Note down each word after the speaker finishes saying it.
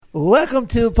Welcome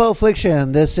to Pulp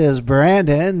Fiction. This is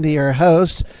Brandon, your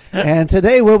host, and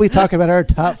today we'll be talking about our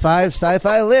top 5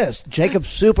 sci-fi list. Jacob's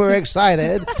super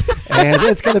excited, and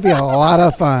it's going to be a lot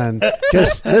of fun.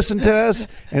 Just listen to us,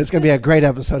 and it's going to be a great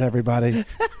episode, everybody.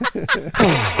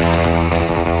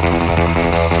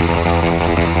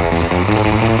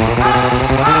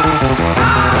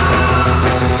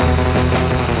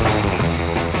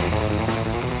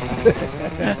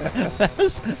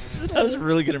 That was a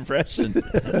really good impression.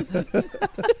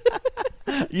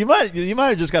 You might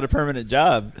have just got a permanent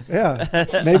job. Yeah,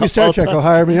 maybe Star Trek will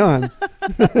hire me on.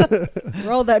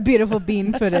 Roll that beautiful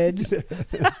bean footage.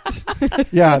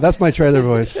 Yeah, that's my trailer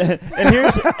voice. And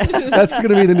here's that's going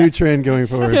to be the new trend going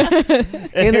forward.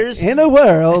 In a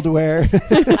world where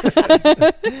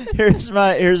here's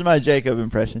my Jacob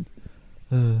impression.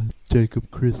 Jacob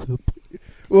Crisp.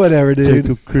 Whatever, dude.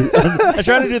 Jacob Crisp. I'm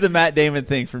trying to do the Matt Damon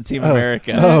thing from Team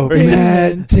America. Oh,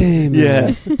 Matt Damon.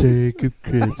 Yeah. Jacob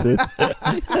Crisp.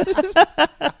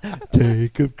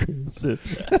 Jacob Crisp.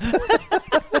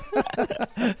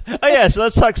 Oh yeah, so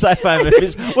let's talk sci-fi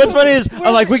movies. What's funny is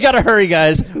I'm like, we gotta hurry,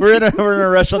 guys. We're in a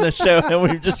rush on this show, and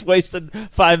we've just wasted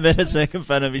 5 minutes making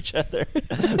fun of each other.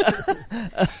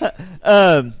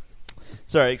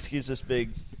 Sorry, excuse this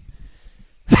big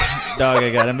dog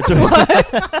I got in between.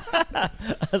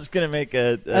 I was gonna make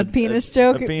a penis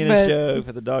joke. A penis joke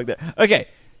for the dog there. Okay.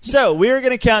 So we are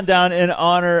going to count down in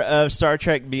honor of Star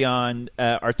Trek Beyond,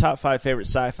 our top 5 favorite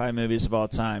sci-fi movies of all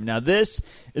time. Now, this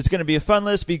is going to be a fun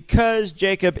list because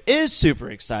Jacob is super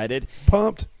excited.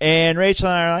 Pumped. And Rachel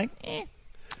and I are like,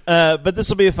 but this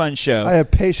will be a fun show. I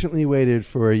have patiently waited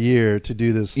for a year to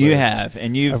do this list. You have.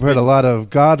 And I've heard a lot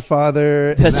of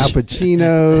Godfather and Al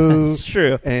Pacino. That's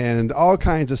true. And all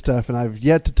kinds of stuff, and I've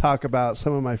yet to talk about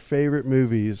some of my favorite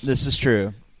movies. This is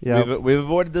true. Yep. We've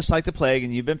avoided this like the plague,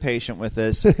 and you've been patient with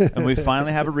us, and we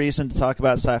finally have a reason to talk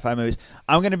about sci-fi movies.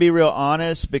 I'm going to be real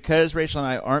honest, because Rachel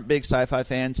and I aren't big sci-fi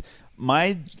fans,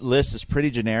 my list is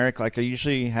pretty generic. Like, I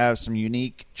usually have some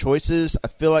unique choices. I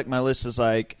feel like my list is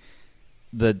like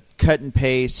the cut and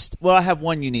paste. Well, I have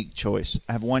one unique choice.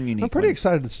 I'm pretty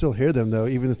excited to still hear them, though,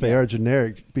 even if they are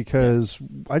generic, because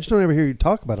I just don't ever hear you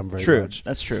talk about them very much.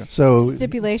 That's true. So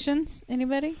stipulations,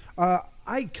 anybody?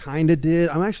 I kind of did.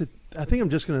 I think I'm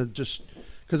just going to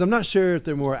because I'm not sure if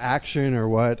they're more action or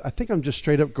what. I think I'm just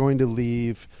straight up going to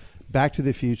leave Back to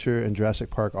the Future and Jurassic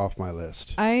Park off my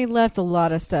list. I left a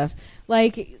lot of stuff.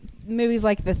 Like movies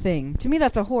like The Thing. To me,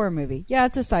 that's a horror movie. Yeah,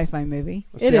 it's a sci-fi movie.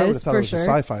 It is, for sure. A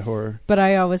sci-fi horror. But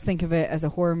I always think of it as a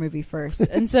horror movie first.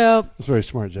 And so that's very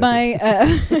smart,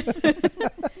 Jacob.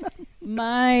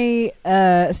 My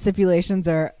stipulations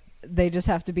are they just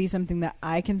have to be something that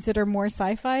I consider more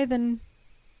sci-fi than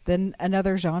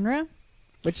another genre,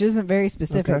 which isn't very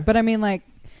specific. Okay. But I mean, like,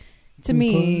 to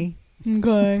me,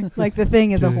 like The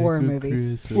Thing is a horror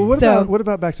movie. Well, what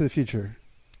about Back to the Future?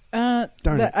 Darn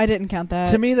it. I didn't count that.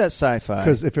 To me, that's sci-fi.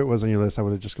 Because if it was on your list, I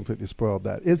would have just completely spoiled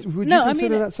that. Would you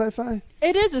consider that sci-fi?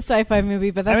 It is a sci-fi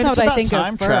movie, but that's not what I think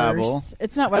time of travel. first.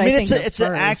 It's not what I think of first. It's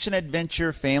an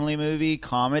action-adventure family movie,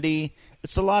 comedy.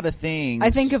 It's a lot of things.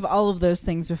 I think of all of those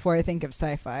things before I think of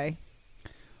sci-fi.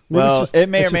 Well, it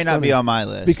may or may not be on my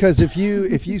list. Because if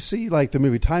you see like the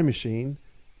movie Time Machine,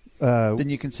 then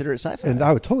you consider it sci-fi. And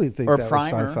I would totally think that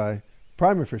Primer. was sci-fi.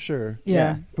 Primer for sure.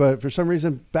 Yeah. But for some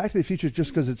reason, Back to the Future,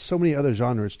 just because it's so many other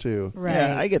genres too. Right.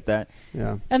 Yeah, I get that.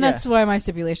 Yeah. And that's why my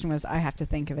stipulation was I have to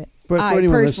think of it. But for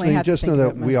anyone listening, just know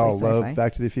that we all sci-fi. love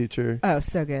Back to the Future. Oh,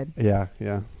 so good. Yeah.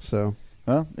 So.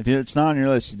 Well, if it's not on your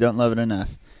list, you don't love it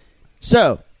enough.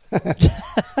 So.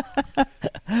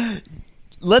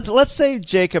 Let's save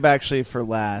Jacob actually for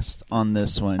last on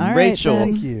this one. All Rachel, right,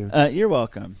 thank you. You're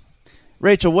welcome.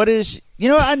 Rachel, what is... You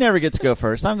know what? I never get to go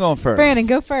first. I'm going first. Brandon,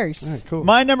 go first. All right, cool.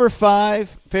 My number 5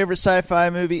 favorite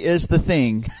sci-fi movie is The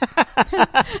Thing.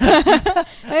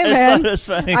 Hey, man.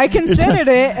 I considered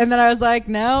it, and then I was like,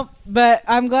 no, but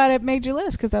I'm glad it made your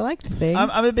list because I like The Thing.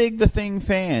 I'm a big The Thing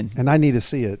fan. And I need to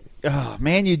see it. Oh,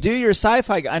 man, you do. You're a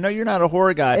sci-fi guy. I know you're not a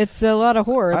horror guy. It's a lot of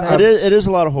horror. It is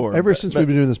a lot of horror. Ever since we've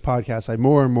been doing this podcast, I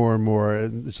more and more,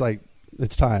 it's like,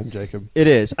 it's time, Jacob. It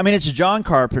is. I mean, it's John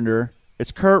Carpenter.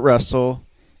 It's Kurt Russell.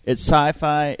 It's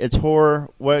sci-fi. It's horror.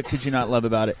 What could you not love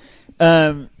about it?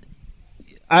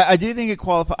 I do think it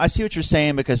qualifies. I see what you're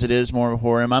saying because it is more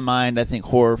horror. In my mind, I think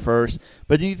horror first.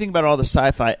 But do you think about all the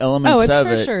sci-fi elements of it?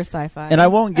 Oh, it's for sure sci-fi. And I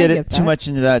won't get too much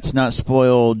into that to not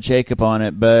spoil Jacob on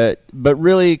it. But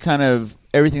really kind of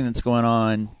everything that's going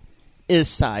on is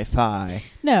sci-fi.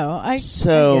 No, I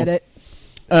get it.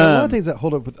 A lot of things that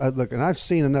hold up with look, and I've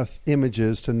seen enough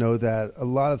images to know that a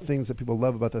lot of things that people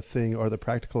love about The Thing are the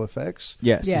practical effects.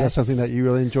 Yes. Is that something that you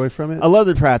really enjoy from it? I love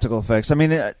the practical effects. I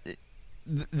mean,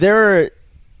 there are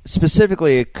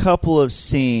specifically a couple of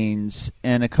scenes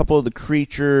and a couple of the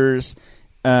creatures.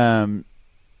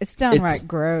 It's downright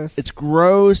gross. It's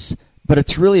gross, but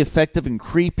it's really effective and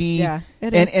creepy. Yeah,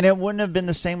 it is. And it wouldn't have been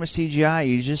the same with CGI.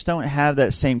 You just don't have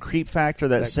that same creep factor,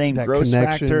 that same gross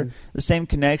connection. factor, the same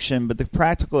connection, but the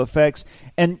practical effects,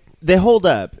 and they hold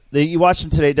up. You watch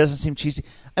them today, it doesn't seem cheesy.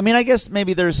 I mean, I guess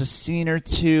maybe there's a scene or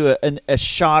two, a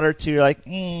shot or two, you're like,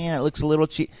 it looks a little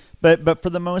cheap. But for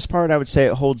the most part, I would say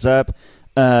it holds up.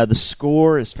 The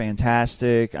score is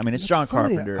fantastic. I mean, it's John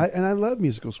Carpenter. And I love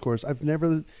musical scores. I've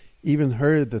never even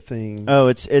heard the thing. Oh,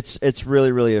 it's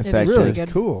really, really effective. really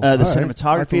It's cool. The All right.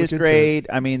 cinematography is great.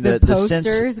 I mean, the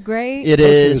poster is great. It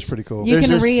Poster is pretty cool. You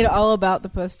can read all about the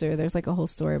poster. There's like a whole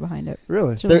story behind it.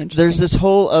 Really? It's really There's interesting. this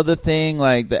whole other thing,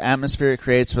 like the atmosphere it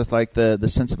creates with like the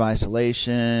sense of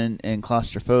isolation and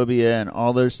claustrophobia and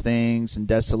all those things and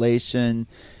desolation.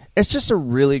 It's just a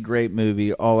really great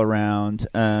movie all around.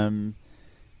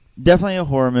 Definitely a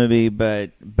horror movie,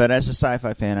 but as a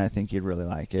sci-fi fan, I think you'd really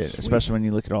like it. Sweet. Especially when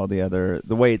you look at all the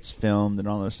way it's filmed and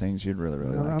all those things, you'd really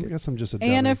like I guess I'm just a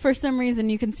And dummy. if for some reason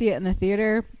you can see it in the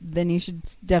theater, then you should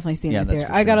definitely see it in the theater.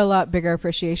 for I got sure. a lot bigger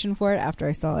appreciation for it after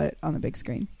I saw it on the big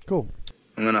screen. Cool.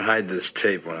 I'm gonna hide this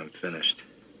tape when I'm finished.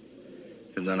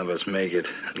 If none of us make it,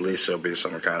 at least there'll be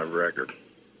some kind of record.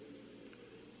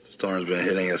 The storm's been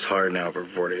hitting us hard now for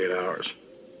 48 hours.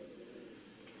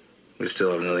 We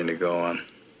still have nothing to go on.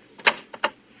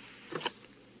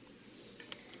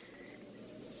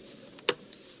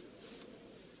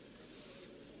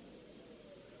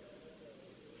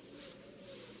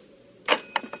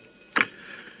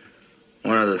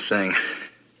 One other thing.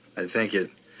 I think it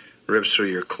rips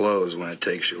through your clothes when it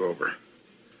takes you over.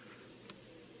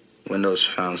 Windows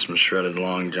found some shredded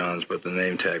long johns, but the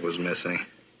name tag was missing.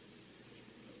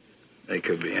 They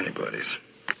could be anybody's.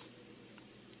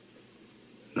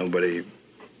 Nobody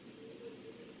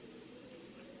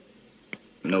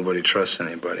trusts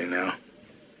anybody now.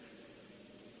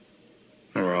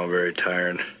 We're all very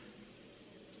tired.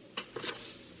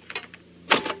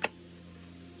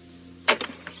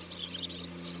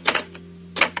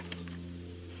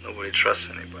 Nobody trusts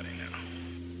anybody now.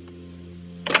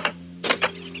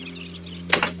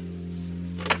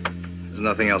 There's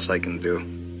nothing else I can do.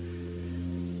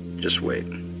 Just wait.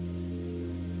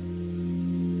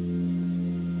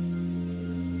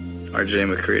 R.J.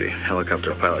 McCready,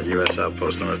 helicopter pilot, U.S.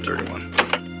 Outpost number 31.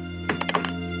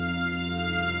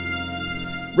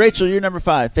 Rachel, your number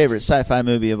 5 favorite sci-fi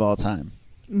movie of all time.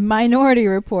 Minority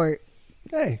Report.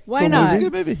 Hey. Why cool not? It's a movie.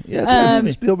 good movie. Yeah, it's a good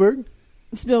movie.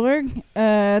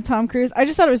 Spielberg. Tom Cruise. I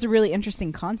just thought it was a really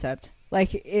interesting concept.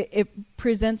 Like, it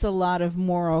presents a lot of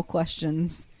moral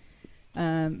questions,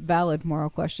 valid moral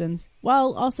questions,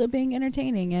 while also being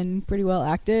entertaining and pretty well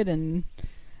acted. And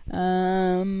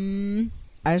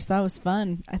I just thought it was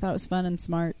fun. I thought it was fun and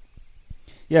smart.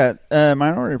 Yeah,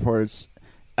 Minority Report is...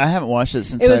 I haven't watched it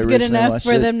since it I was good originally enough watched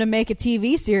for it. them to make a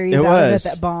TV series It out of was. it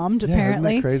that bombed, Yeah,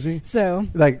 apparently. isn't that crazy? So,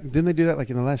 Like, didn't they do that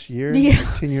like in the last year? Yeah.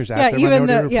 Like 10 years yeah, after even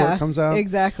Minority though, Report comes out?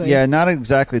 exactly. Yeah, not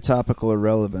exactly topical or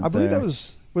relevant. I believe there. that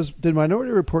was did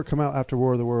Minority Report come out after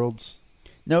War of the Worlds?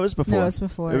 No, it was before. No, it was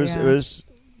before, It was, yeah. it was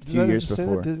a few Did I years just say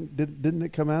before. that? Didn't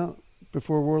it come out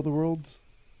before War of the Worlds?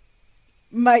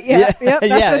 Yep, that's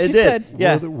yeah, what it you did. said.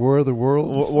 Yeah. War of the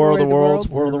Worlds. War of the Worlds.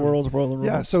 War War of the Worlds. War of the Worlds.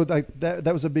 Yeah, so like that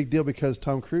was a big deal because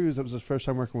Tom Cruise, that was his first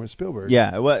time working with Spielberg.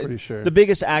 Yeah, well, pretty sure. the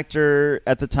biggest actor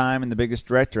at the time and the biggest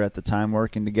director at the time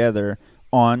working together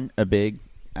on a big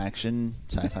action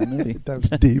sci-fi movie. That was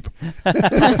deep.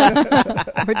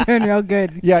 We're doing real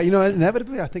good. Yeah,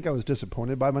 inevitably, I think I was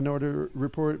disappointed by Minority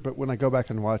Report, but when I go back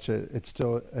and watch it, it's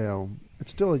still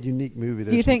a unique movie.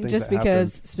 Do you think just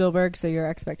because Spielberg, so your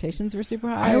expectations were super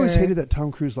high? I always or? hated that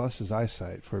Tom Cruise lost his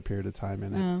eyesight for a period of time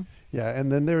in it. Oh. Yeah,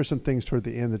 and then there were some things toward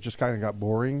the end that just kind of got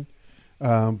boring.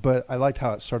 But I liked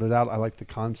how it started out. I liked the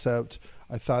concept.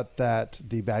 I thought that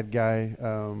the bad guy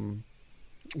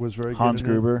was very Hans good.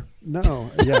 in it. Gruber. No,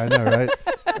 yeah, I know, right?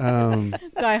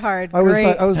 Die Hard. I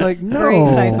was like, no. Great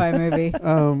sci-fi movie.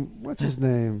 What's his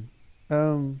name?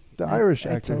 The Irish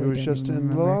actor who was totally just didn't in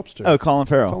The remember. Lobster. Oh, Colin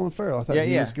Farrell. Colin Farrell. I thought Yeah,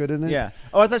 he yeah. was good in it. Yeah.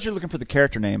 Oh, I thought you were looking for the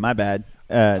character name. My bad.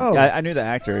 Oh. I knew the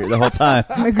actor the whole time.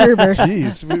 MacGruber.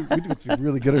 Jeez, we do be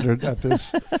really good at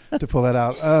this to pull that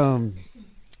out.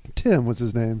 Tim was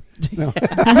his name. No.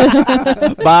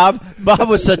 Bob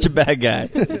was such a bad guy.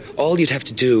 All you'd have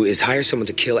to do is hire someone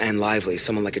to kill Anne Lively,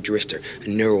 someone like a drifter, a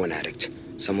heroin addict,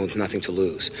 someone with nothing to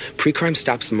lose. Pre-crime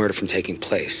stops the murder from taking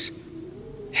place.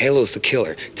 Halo's the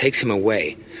killer, takes him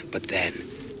away, but then,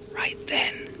 right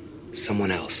then,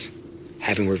 someone else,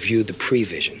 having reviewed the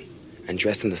prevision and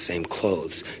dressed in the same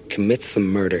clothes commits the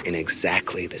murder in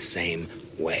exactly the same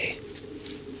way.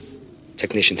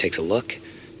 Technician takes a look,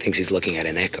 thinks he's looking at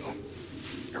an echo,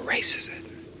 erases it.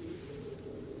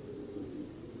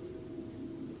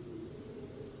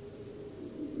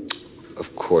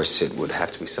 Of course, it would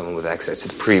have to be someone with access to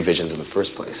the pre-visions in the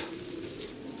first place.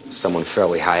 Someone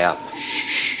fairly high up.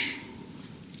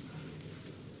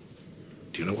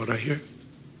 Do you know what I hear?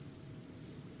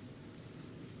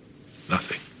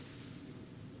 Nothing.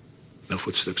 No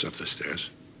footsteps up the stairs.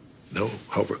 No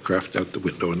hovercraft out the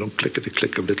window, and no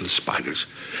clickety-click of little spiders.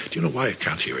 Do you know why I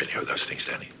can't hear any of those things,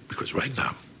 Danny? Because right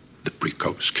now, the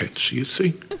precogs can't see a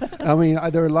thing. I mean,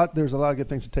 there's a lot of good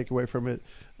things to take away from it.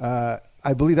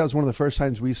 I believe that was one of the first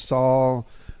times we saw,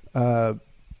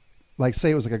 like,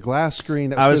 say it was like a glass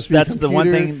screen. That's the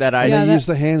one thing that I. They used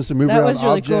the hands to move that around was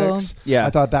really objects. cool. Yeah, I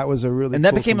thought that was a really and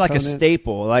that cool became like a component.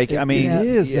 staple. Like, I mean, it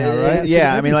is now, right?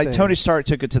 Yeah, It's I mean, like everything. Tony Stark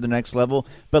took it to the next level.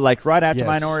 But like right after Yes.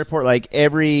 Minority Report, like I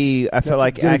feel That's a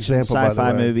like good action example, by the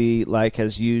sci-fi way. movie like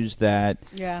has used that.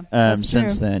 Yeah, that's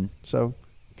since true. then. So,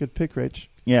 good pick, Rach.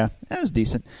 Yeah, that was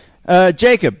decent.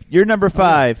 Jacob, your number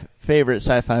 5 favorite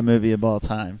sci-fi movie of all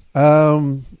time.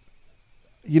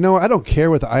 You know, I don't care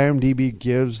what the IMDb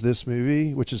gives this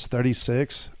movie, which is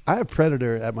 36. I have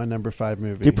Predator at my number 5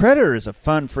 movie. Dude, Predator is a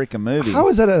fun freaking movie. How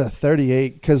is that at a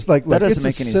 38? Because like That it's doesn't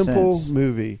make a any simple sense.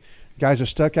 movie. Guys are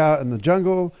stuck out in the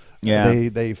jungle. Yeah.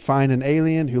 They find an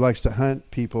alien who likes to hunt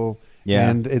people. Yeah.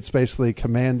 And it's basically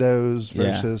commandos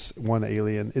Yeah. versus one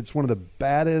alien. It's one of the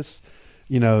baddest,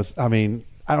 I mean,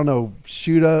 I don't know,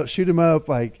 shoot 'em up,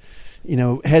 like,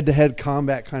 head-to-head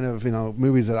combat kind of,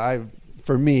 movies that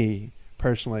for me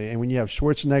personally. And when you have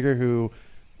Schwarzenegger,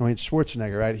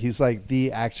 right? He's like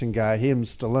the action guy. Him,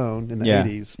 Stallone in the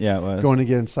 80s. Yeah, it was. Going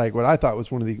against like what I thought was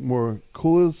one of the more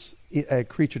coolest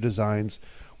creature designs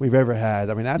we've ever had.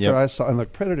 I mean, after I saw, and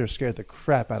look, Predator scared the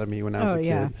crap out of me when I was a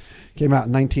kid. Came out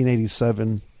in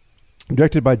 1987.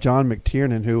 Directed by John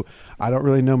McTiernan, who I don't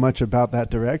really know much about that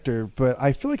director, but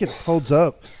I feel like it holds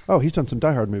up. Oh, he's done some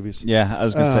Die Hard movies. Yeah, I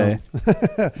was going to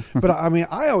say. But I mean,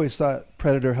 I always thought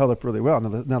Predator held up really well.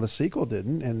 Now the sequel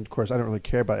didn't, and of course, I don't really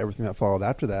care about everything that followed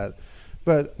after that.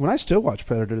 But when I still watch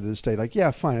Predator to this day, like,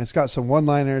 yeah, fine. It's got some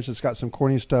one-liners. It's got some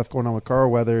corny stuff going on with Carl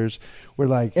Weathers. We're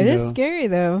like, it is scary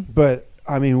though. But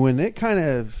I mean, when it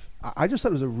I just thought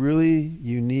it was a really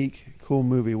unique, cool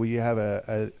movie where you have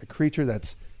a creature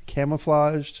that's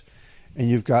camouflaged, and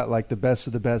you've got like the best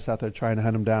of the best out there trying to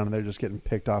hunt them down, and they're just getting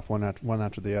picked off one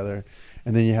after the other.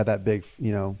 And then you have that big,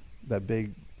 that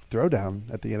big throwdown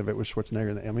at the end of it with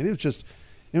Schwarzenegger. I mean, it was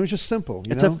just simple.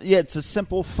 It's a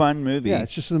simple, fun movie. Yeah,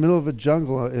 it's just in the middle of a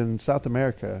jungle in South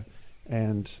America,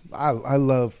 and I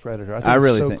love Predator. I think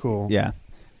really it's so think, cool. Yeah.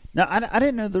 No, I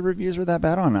didn't know the reviews were that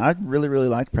bad on it. I really, really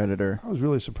liked Predator. I was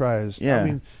really surprised. Yeah. I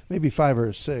mean, maybe 5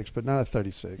 or 6, but not a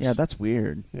 36. Yeah, that's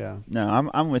weird. Yeah. No,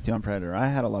 I'm with you on Predator. I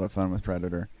had a lot of fun with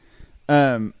Predator.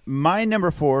 My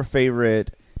number 4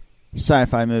 favorite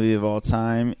sci-fi movie of all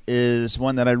time is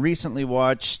one that I recently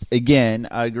watched again.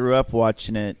 I grew up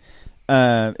watching it.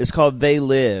 It's called They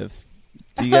Live.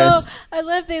 Do you guys? Oh, I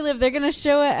love They Live. They're going to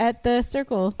show it at the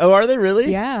Circle. Oh, are they really?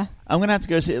 Yeah. I'm going to have to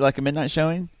go see it, like a midnight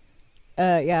showing.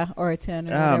 Yeah, or a 10.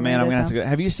 Or Oh, man, I'm going to have to go.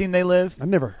 Have you seen They Live? I've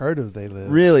never heard of They Live.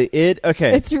 Really?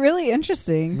 Okay. It's really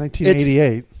interesting.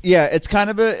 1988. Yeah, it's kind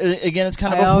of it's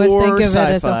kind of I a always horror think of it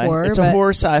sci-fi. as a horror, it's a but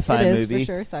horror sci-fi it is movie.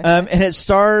 for sure sci-fi. And it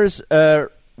stars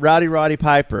Roddy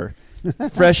Piper.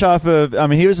 Fresh off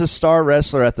of, he was a star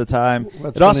wrestler at the time.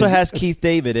 That's it also funny. has Keith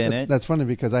David in it. That's funny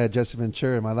because I had Jesse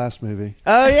Ventura in my last movie.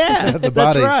 Oh, yeah. The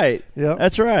That's body. right. Yep.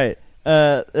 That's right.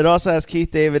 It also has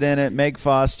Keith David in it, Meg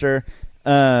Foster.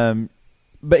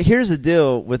 But here's the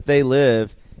deal with They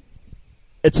Live.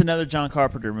 It's another John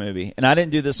Carpenter movie, and I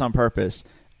didn't do this on purpose.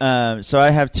 So I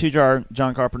have 2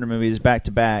 John Carpenter movies back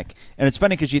to back, and it's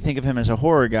funny because you think of him as a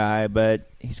horror guy, but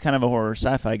he's kind of a horror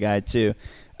sci-fi guy too.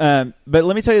 But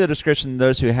let me tell you the description,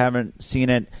 those who haven't seen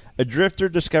it. A drifter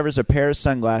discovers a pair of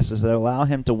sunglasses that allow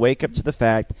him to wake up to the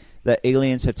fact that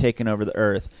aliens have taken over the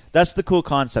Earth. That's the cool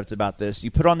concept about this.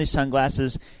 You put on these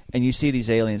sunglasses and you see these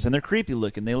aliens, and they're creepy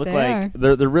looking. They look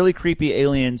they're really creepy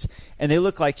aliens, and they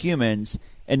look like humans.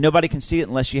 And nobody can see it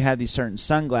unless you have these certain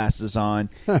sunglasses on.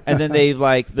 And then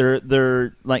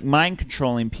they're like mind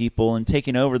controlling people and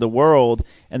taking over the world.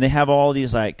 And they have all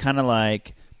these kind of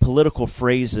political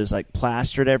phrases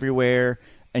plastered everywhere.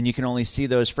 And you can only see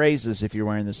those phrases if you're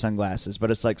wearing the sunglasses.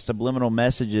 But it's like subliminal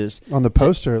messages. On the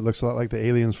poster, it looks a lot like the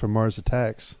aliens from Mars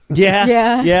Attacks.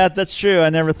 Yeah. Yeah, that's true. I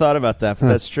never thought about that, but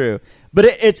that's true. But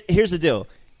here's the deal.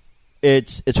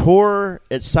 It's horror,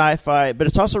 it's sci-fi, but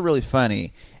it's also really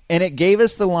funny. And it gave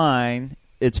us the line.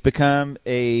 It's become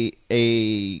a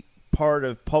part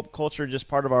of pulp culture, just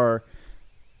part of our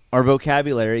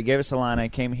vocabulary. He gave us a line, I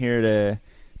came here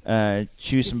to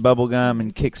chew some bubble gum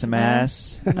and kick some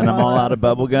ass, and I'm all out of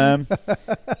bubble gum.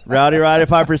 Rowdy Roddy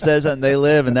Piper says that, and They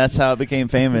Live, and that's how it became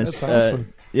famous. That's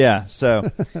awesome. Yeah, so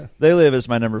They Live is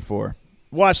my number 4.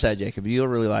 Watch that, Jacob. You'll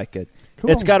really like it. Cool.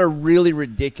 It's got a really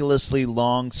ridiculously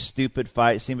long, stupid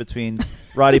fight scene between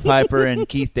Roddy Piper and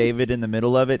Keith David in the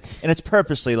middle of it, and it's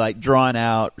purposely like drawn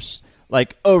out,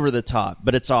 like over the top,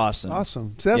 but it's awesome.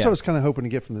 Awesome. See, that's what I was kind of hoping to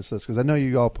get from this list, because I know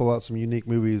you all pull out some unique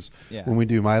movies when we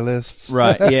do my lists.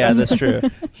 Right. Yeah, that's true.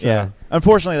 So. Yeah.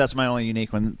 Unfortunately, that's my only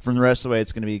unique one. From the rest of the way,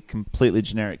 it's going to be completely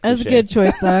generic. That's a cliche. good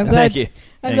choice, though. I'm glad. Thank you.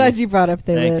 I'm glad you brought up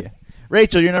They Thank Live. you.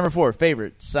 Rachel, your number 4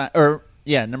 favorite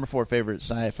number 4 favorite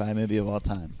sci-fi movie of all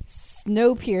time.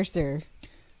 Snowpiercer.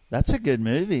 That's a good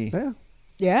movie. Yeah.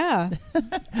 Yeah,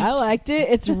 I liked it.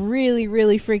 It's really,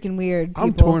 really freaking weird. People.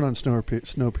 I'm torn on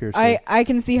Snowpiercer. I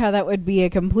can see how that would be a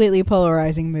completely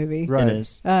polarizing movie. Right. It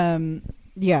is.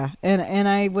 Yeah, and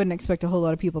I wouldn't expect a whole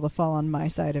lot of people to fall on my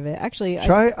side of it. Actually,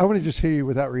 I want to just hear you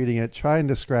without reading it. Try and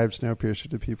describe Snowpiercer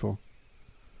to people.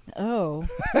 Oh,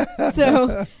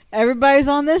 so everybody's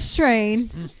on this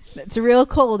train. It's real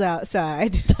cold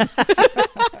outside,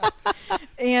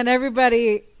 and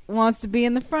everybody wants to be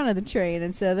in the front of the train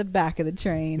instead of the back of the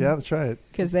train. Yeah, that's right.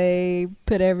 Because they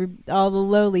put all the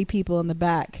lowly people in the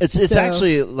back. It's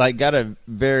actually like got a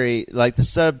very like the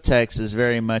subtext is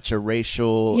very much a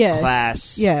racial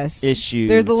class issue.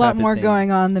 There's a lot type of more thing.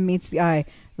 going on than meets the eye,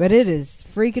 but it is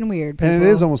freaking weird. People. And it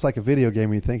is almost like a video game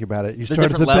when you think about it. You The start at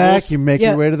the different levels. back, you make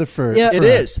your way to the front. Yep. It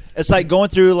is. It's like going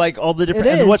through like all the different.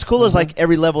 It And is. what's cool is like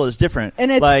every level is different. And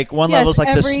it's like one level is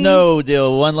like the snow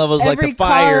deal. One level is like the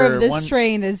fire. Every car of this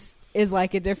train is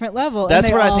like a different level. That's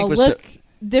and they what I all think was look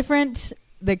different.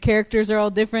 The characters are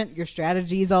all different. Your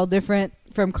strategy is all different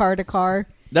from car to car.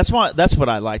 That's what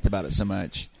I liked about it so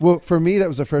much. Well, for me, that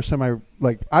was the first time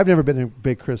I've never been a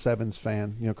big Chris Evans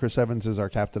fan. You know, Chris Evans is our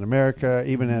Captain America.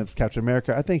 Even as Captain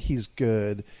America, I think he's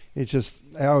good. It's just,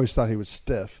 I always thought he was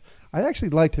stiff. I actually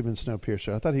liked him in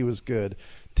Snowpiercer. I thought he was good.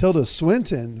 Tilda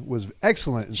Swinton was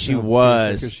excellent in She Snowpiercer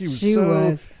was. because she was She so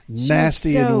was.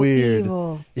 nasty She was so and weird.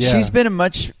 evil. Yeah. She's been a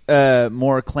much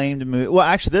more acclaimed movie. Well,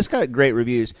 actually, this got great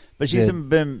reviews, but she's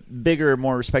been bigger,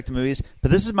 more respected movies.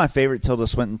 But this is my favorite Tilda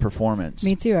Swinton performance.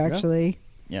 Me too, actually.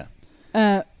 Yeah.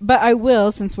 But I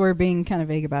will, since we're being kind of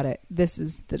vague about it, this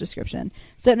is the description.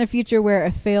 Set in a future where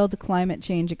a failed climate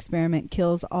change experiment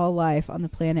kills all life on the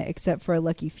planet except for a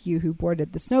lucky few who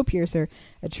boarded the Snowpiercer,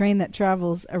 a train that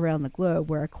travels around the globe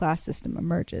where a class system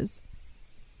emerges.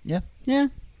 Yeah. Yeah.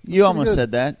 You almost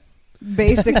said that.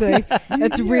 Basically.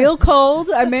 It's real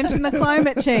cold. I mentioned the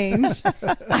climate change.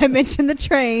 I mentioned the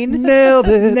train. Nailed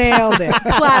it. Nailed it.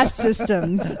 Class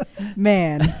systems.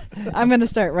 Man, I'm going to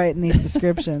start writing these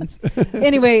descriptions.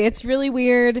 Anyway, it's really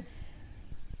weird,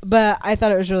 but I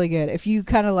thought it was really good. If you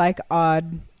kind of like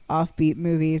odd, offbeat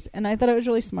movies, and I thought it was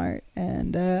really smart,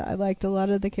 and I liked a lot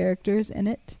of the characters in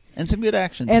it. And some good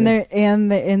action, and too.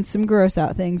 And some gross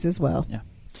out things as well. Yeah.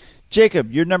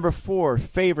 Jacob, your number 4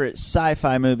 favorite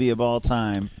sci-fi movie of all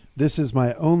time. This is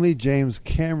my only James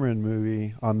Cameron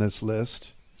movie on this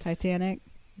list. Titanic.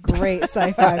 Great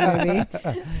sci-fi movie.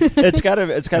 It's got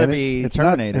to be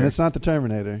Terminator. And it's not the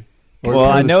Terminator. Well,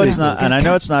 I know it's not, and I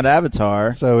know it's not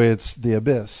Avatar. So it's The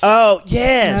Abyss. Oh,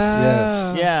 yes.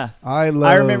 Yes. Yeah. I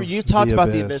remember you talked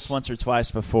about The Abyss once or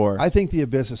twice before. I think The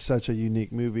Abyss is such a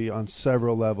unique movie on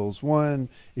several levels. One,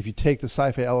 if you take the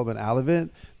sci-fi element out of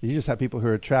it, you just have people who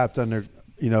are trapped under,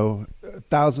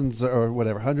 thousands or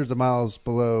whatever, hundreds of miles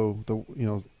below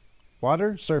the,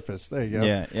 water surface. There you go.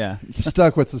 Yeah.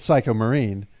 Stuck with the Psycho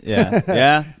Marine. Yeah,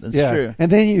 that's true.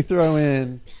 And then you throw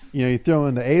in,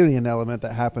 the alien element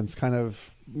that happens kind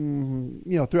of,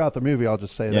 throughout the movie. I'll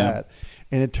just say that,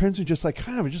 and it turns into just like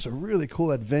kind of just a really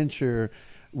cool adventure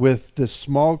with this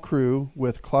small crew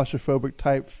with claustrophobic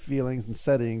type feelings and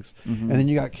settings, and then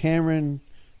you got Cameron.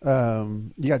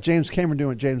 You got James Cameron doing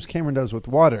what James Cameron does with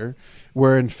water,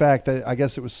 where in fact I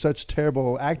guess it was such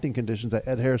terrible acting conditions that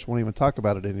Ed Harris won't even talk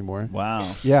about it anymore.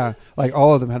 Wow. Yeah, like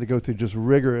all of them had to go through just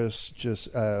rigorous,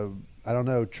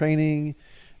 training,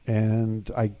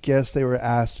 and I guess they were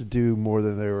asked to do more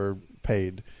than they were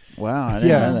paid. Wow, I didn't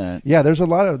know that. Yeah, there's a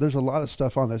lot of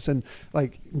stuff on this, and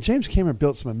like James Cameron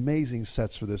built some amazing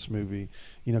sets for this movie.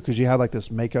 Because you have like this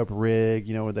makeup rig,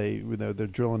 where they're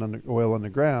drilling oil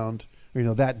underground.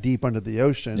 That deep under the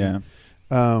ocean.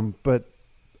 Yeah. But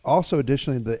also,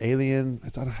 additionally, the alien.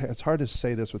 It's hard to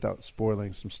say this without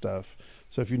spoiling some stuff.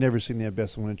 So if you've never seen The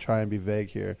Abyss, I'm going to try and be vague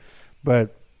here.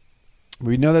 But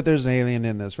we know that there's an alien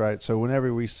in this, right? So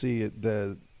whenever we see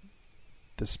the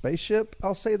spaceship,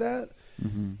 I'll say that,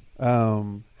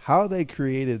 how they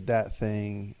created that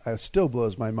thing still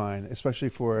blows my mind, especially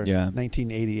for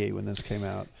 1988 when this came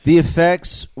out. The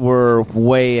effects were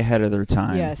way ahead of their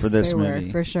time for this they movie.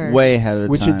 were, for sure. Way ahead of their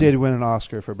time. Which it did win an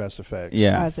Oscar for Best Effects.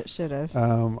 Yeah. As it should have.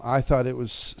 I thought it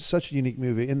was such a unique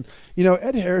movie. And, you know,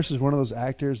 Ed Harris is one of those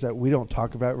actors that we don't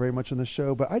talk about very much on this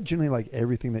show, but I generally like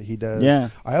everything that he does. Yeah.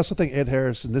 I also think Ed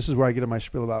Harris, and this is where I get in my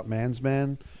spiel about man's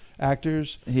man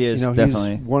actors. He is, you know,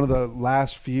 definitely. He's one of the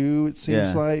last few, it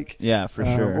seems like. Yeah, for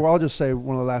sure. Well, I'll just say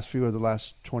one of the last few of the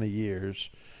last 20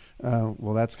 years.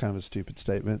 Well, that's kind of a stupid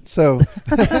statement. So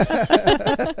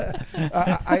I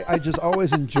just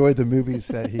always enjoyed the movies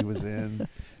that he was in.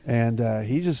 And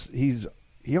he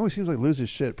always seems like loses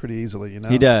shit pretty easily, you know?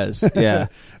 He does, yeah.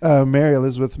 Mary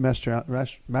Elizabeth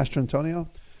Mastrantonio.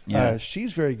 Yeah.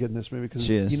 She's very good in this movie because,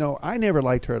 She is. you know, I never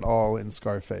liked her at all in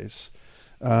Scarface.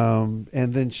 And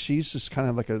then she's just kind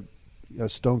of like a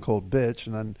stone cold bitch,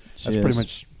 and that's pretty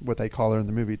much what they call her in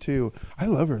the movie too. I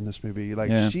love her in this movie.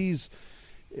 Like she's,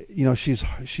 you know, she's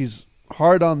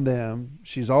hard on them.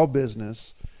 She's all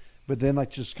business, but then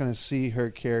like just kind of see her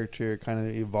character kind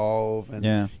of evolve,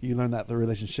 and you learn that the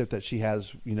relationship that she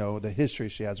has, you know, the history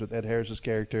she has with Ed Harris's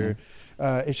character.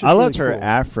 It's just I loved really her cool.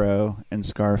 afro in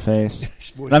Scarface.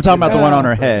 And I'm talking about the one on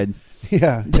her head.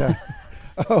 Yeah.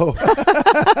 Oh. All right.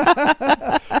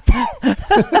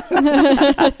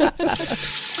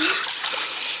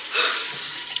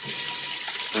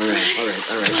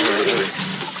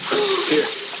 Here.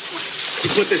 You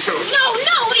put this on. No,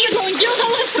 what are you doing? You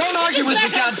don't listen. Don't argue with me,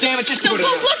 goddammit. Just put it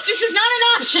on. Look, this is not an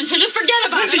option, so just forget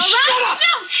about Lindsay, it, all right? shut up!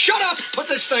 No. Shut up! Put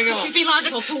this thing on. Just be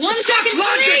logical for 1 Stop second,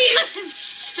 logic! please. Listen.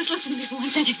 Just listen to me for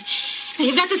 1 second. Now,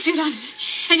 you've got the suit on,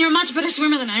 and you're a much better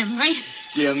swimmer than I am, right?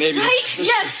 Yeah, maybe. Right?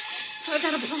 Yes. So I've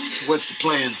got a plan. What's the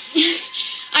plan?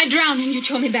 I drown and you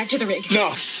tow me back to the rig.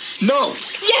 No.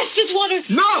 Yes, this water.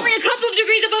 No. Only a couple of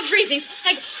degrees above freezing.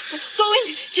 I go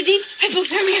into deep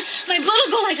hypothermia. My blood will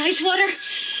go like ice water.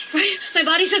 Right? My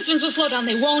body systems will slow down.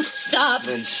 They won't stop.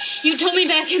 Vince. You tow me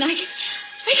back and I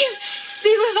can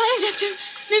be revived after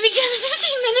maybe 10 or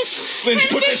 15 minutes. Vince, 10,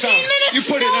 put this 15 on. Minutes. You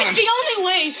put it on. It's the only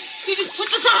way. You just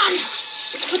put this on.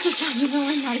 Put this on. You know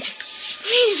I'm right.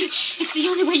 Please. It's the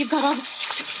only way. You've got all the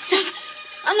stuff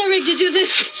on the rig to do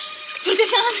this. Put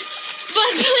this on.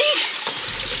 But please.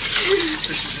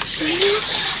 This is insane.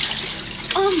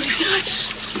 Oh my God.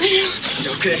 I know. You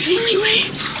okay? It's the only way.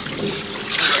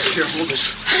 Here, hold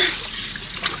this.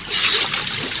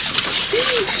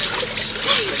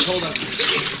 Hold on.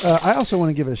 I also want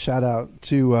to give a shout out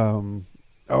to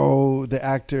the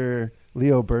actor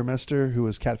Leo Burmester, who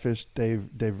was Catfish Dave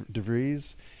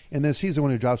DeVries. In this, he's the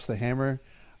one who drops the hammer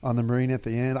on the Marine at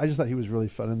the end. I just thought he was really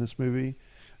fun in this movie.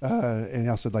 And he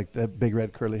also had like that big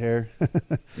red curly hair.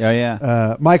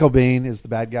 Yeah. Michael Biehn is the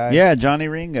bad guy. Yeah, Johnny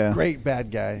Ringo. Great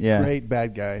bad guy. Yeah. Great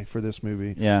bad guy for this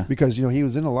movie. Yeah. Because, you know, he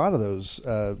was in a lot of those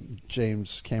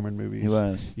James Cameron movies. He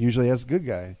was. Usually as a good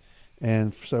guy.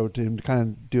 And so to him to kind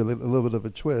of do a little bit of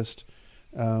a twist,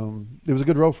 it was a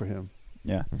good role for him.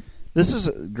 Yeah. This is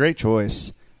a great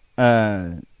choice.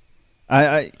 And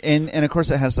of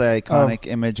course it has the iconic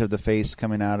image of the face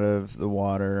coming out of the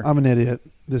water. I'm an idiot.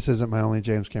 This isn't my only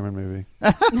James Cameron movie.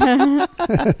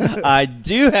 I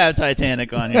do have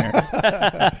Titanic on here.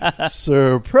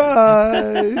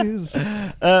 Surprise!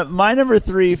 My number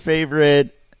 3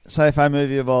 favorite sci-fi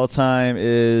movie of all time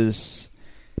is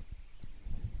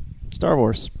Star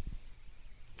Wars.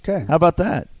 Okay. How about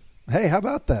that? Hey, how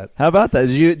about that?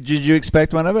 Did you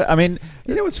expect one of it? I mean,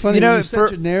 you know what's funny? You know, when you said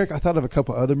generic, I thought of a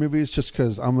couple other movies just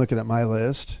because I'm looking at my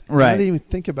list. Right. I didn't even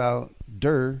think about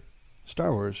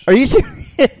Star Wars. Are you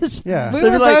serious? Yeah. We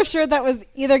were both sure that was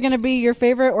either going to be your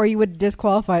favorite or you would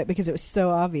disqualify it because it was so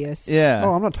obvious. Yeah.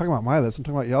 Oh, I'm not talking about my list. I'm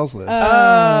talking about y'all's list.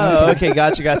 Oh, okay.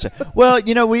 Gotcha. Well,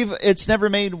 you know, it's never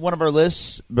made one of our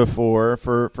lists before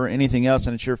for anything else,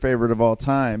 and it's your favorite of all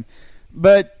time.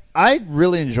 But I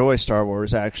really enjoy Star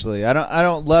Wars, actually. I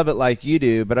don't love it like you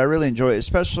do, but I really enjoy it,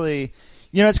 especially,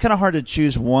 you know, it's kind of hard to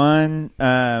choose one.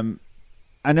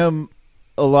 I know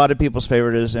a lot of people's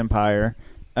favorite is Empire,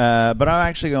 but I'm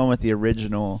actually going with the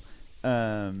original.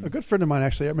 A good friend of mine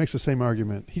actually makes the same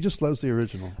argument. He just loves the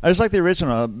original. I just like the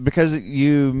original because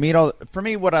you meet for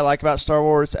me, what I like about Star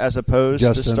Wars as opposed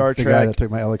Justin, to Star the Trek. guy that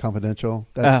took my LA Confidential.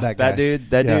 That guy. That dude.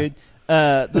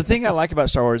 The thing I like about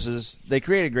Star Wars is they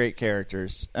created great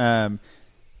characters.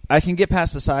 I can get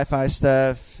past the sci-fi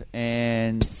stuff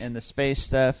and the space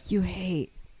stuff. You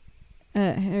hate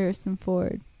Harrison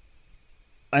Ford.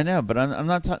 I know, but I'm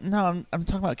not talking. No, I'm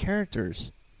talking about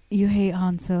characters. You hate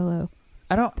Han Solo.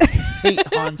 I don't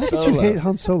hate Han Solo. Did you hate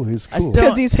Han Solo? He's cool.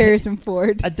 Because he's Harrison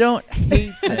Ford. I don't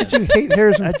hate them. Did you hate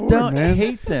Harrison Ford, I don't man?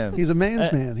 hate them. He's a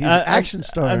man's man. He's an action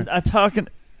star.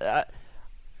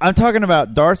 I'm talking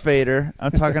about Darth Vader.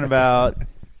 I'm talking about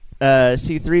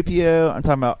C-3PO. I'm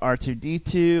talking about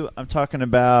R2-D2. I'm talking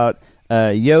about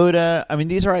Yoda. I mean,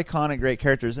 these are iconic, great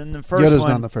characters. In the first Yoda's one,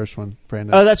 not in the first one,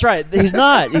 Brandon. Oh, that's right. He's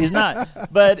not. He's not.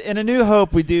 But in A New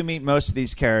Hope, we do meet most of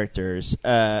these characters.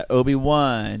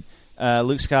 Obi-Wan,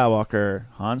 Luke Skywalker,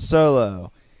 Han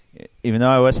Solo. Even though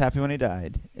I was happy when he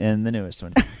died in the newest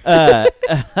one.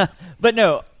 But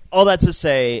no, all that to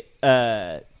say,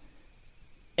 and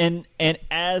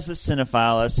as a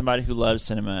cinephile, as somebody who loves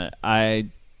cinema, I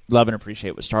love and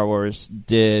appreciate what Star Wars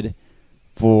did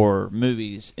for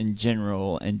movies in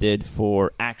general, and did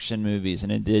for action movies,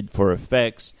 and it did for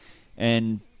effects,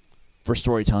 and for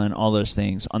storytelling, all those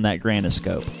things on that grand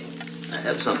scope. I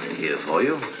have something here for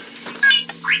you.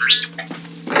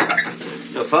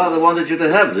 Your father wanted you to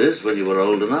have this when you were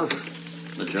old enough,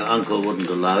 but your uncle wouldn't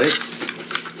allow it.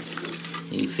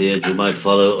 He feared you might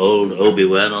follow old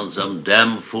Obi-Wan on some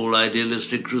damn fool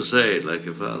idealistic crusade like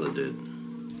your father did.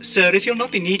 Sir, if you'll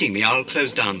not be needing me, I'll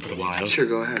close down for a while. Sure,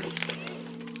 go ahead.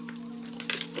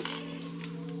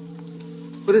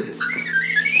 What is it?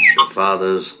 Your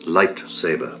father's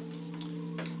lightsaber.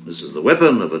 This is the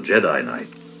weapon of a Jedi Knight.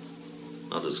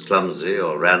 Not as clumsy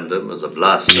or random as a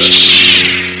blaster.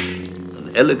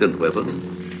 An elegant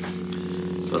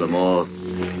weapon for a more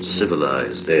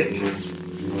civilized age.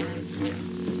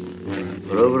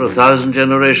 For over 1,000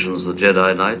 generations, the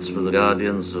Jedi Knights were the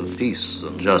guardians of peace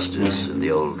and justice in the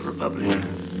Old Republic.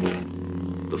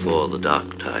 Before the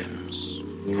Dark Times.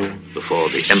 Before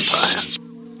the Empire.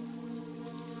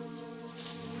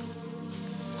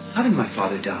 How did my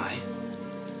father die?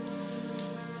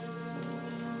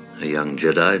 A young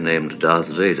Jedi named Darth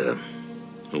Vader,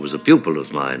 who was a pupil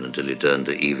of mine until he turned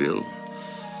to evil,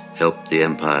 helped the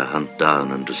Empire hunt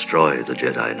down and destroy the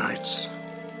Jedi Knights.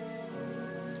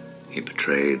 He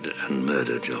betrayed and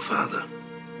murdered your father.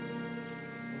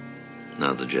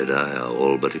 Now the Jedi are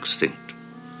all but extinct.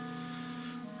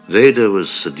 Vader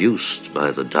was seduced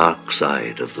by the dark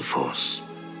side of the Force.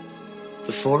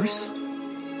 The Force?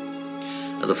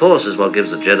 And the Force is what gives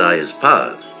the Jedi his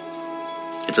power.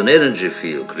 It's an energy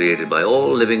field created by all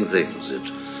living things. It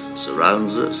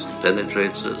surrounds us,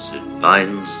 penetrates us, it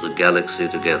binds the galaxy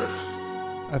together.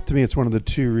 To me, it's one of the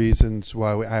two reasons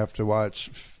why I have to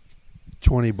watch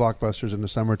 20 blockbusters in the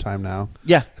summertime now.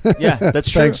 Yeah,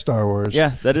 that's true. Thanks, Star Wars.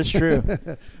 Yeah, that is true.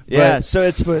 So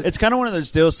it's kind of one of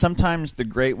those deals. Sometimes the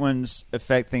great ones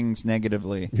affect things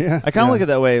negatively. Yeah, I kind of look at it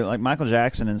that way. Like Michael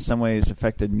Jackson, in some ways,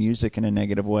 affected music in a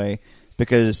negative way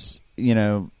because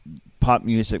pop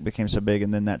music became so big,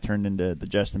 and then that turned into the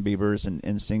Justin Biebers and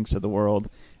NSYNCs of the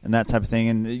world and that type of thing.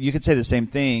 And you could say the same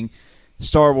thing.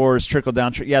 Star Wars trickled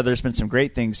down. There's been some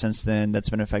great things since then that's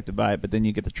been affected by it, but then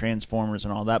you get the Transformers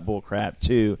and all that bull crap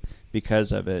too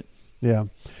because of it. Yeah.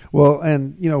 Well,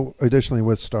 and, additionally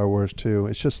with Star Wars too,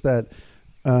 it's just that,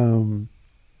 when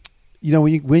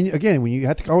you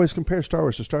have to always compare Star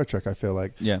Wars to Star Trek, I feel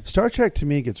like Star Trek to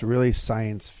me gets really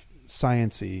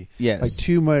sciencey. Yes. Like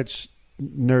too much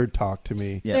nerd talk to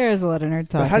me. Yeah. There is a lot of nerd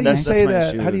talk. But how do you say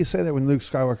that? How do you say that when Luke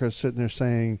Skywalker is sitting there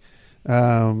saying,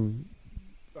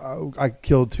 I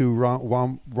killed 2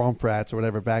 romp rats or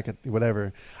whatever back at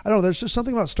whatever. I don't know. There's just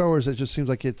something about Star Wars that just seems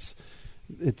like it's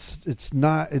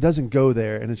not. It doesn't go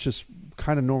there, and it's just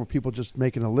kind of normal people just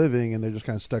making a living, and they're just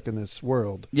kind of stuck in this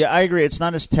world. Yeah, I agree. It's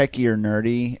not as techie or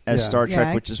nerdy as Star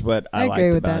Trek, which is what I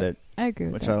liked about it. I agree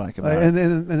with that. I like about it.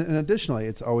 And additionally,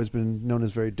 it's always been known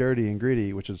as very dirty and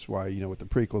gritty, which is why, with the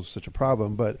prequels, such a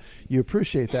problem. But you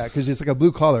appreciate that because it's like a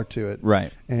blue collar to it.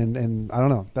 Right. And I don't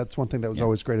know. That's one thing that was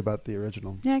always great about the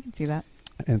original. Yeah, I can see that.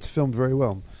 And it's filmed very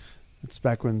well. It's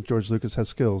back when George Lucas has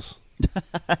skills.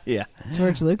 Yeah.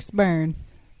 George Lucas burn.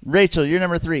 Rachel, your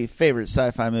number 3 favorite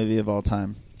sci-fi movie of all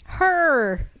time.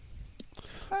 Her.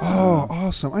 Oh,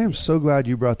 awesome. I am so glad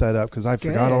you brought that up because I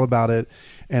forgot all about it.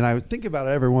 And I would think about it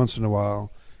every once in a while.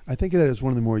 I think that it's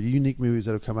one of the more unique movies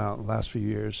that have come out in the last few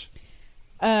years.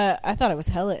 I thought it was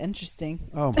hella interesting.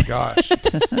 Oh, my gosh.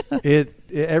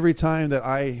 Every time that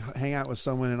I hang out with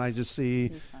someone and I just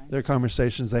see their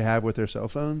conversations they have with their cell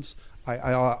phones,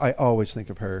 I always think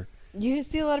of Her. You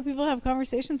see a lot of people have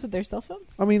conversations with their cell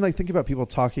phones? I mean, like, think about people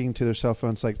talking to their cell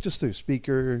phones, like, just through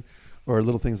speaker or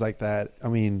little things like that. I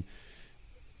mean,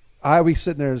 I be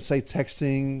sitting there, say,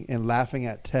 texting and laughing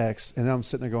at text, and I'm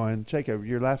sitting there going, Jacob,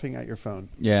 you're laughing at your phone.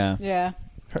 Yeah. Yeah.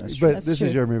 But this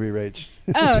is your movie, Rach.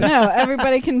 Oh, no.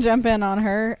 Everybody can jump in on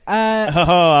Her.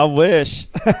 I wish.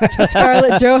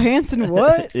 Scarlett Johansson,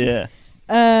 what? Yeah.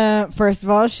 First of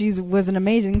all, she was an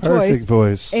amazing Perfect choice.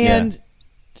 voice. And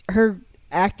her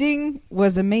acting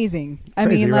was amazing. I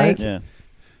Crazy, mean, right? like,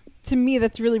 to me,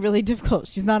 that's really, really difficult.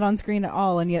 She's not on screen at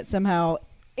all, and yet somehow,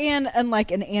 and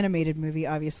unlike an animated movie,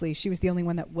 obviously, she was the only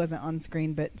one that wasn't on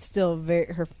screen, but still,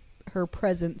 her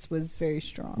presence was very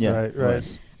strong. Yeah,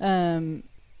 right.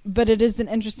 But it is an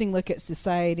interesting look at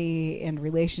society and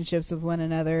relationships with one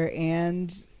another,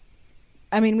 and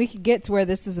I mean, we could get to where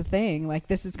this is a thing. Like,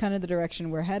 this is kind of the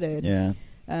direction we're headed. Yeah.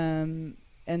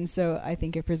 And so I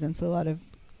think it presents a lot of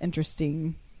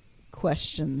interesting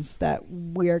questions that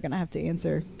we are going to have to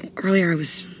answer. Earlier I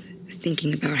was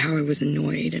thinking about how I was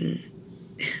annoyed, and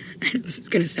I know this is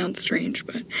going to sound strange,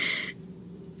 but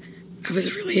I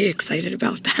was really excited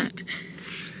about that.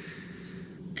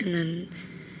 And then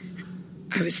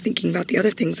I was thinking about the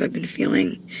other things I've been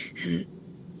feeling, and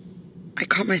I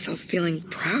caught myself feeling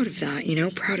proud of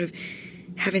that, proud of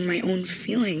having my own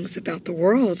feelings about the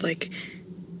world, like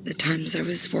the times I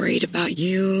was worried about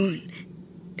you, and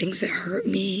things that hurt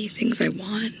me, things I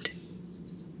want.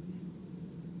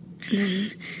 And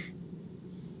then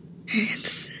I had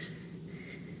this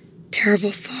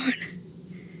terrible thought,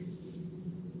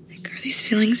 like, are these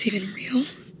feelings even real?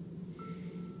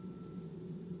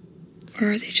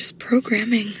 Or are they just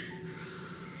programming?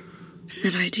 And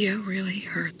that idea really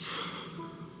hurts.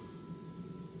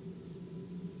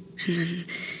 And then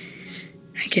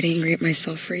I get angry at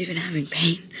myself for even having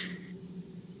pain.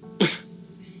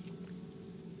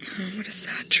 Oh, what a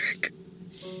sad trick.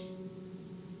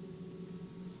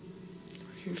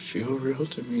 You feel real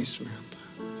to me, Samantha.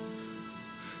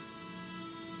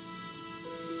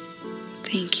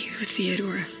 Thank you,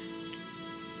 Theodore.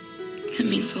 That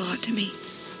means a lot to me.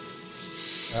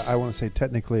 I want to say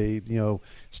technically,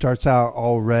 starts out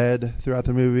all red throughout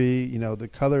the movie. The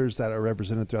colors that are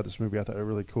represented throughout this movie I thought are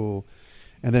really cool.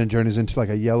 And then it journeys into like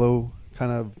a yellow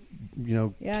kind of,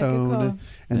 tone.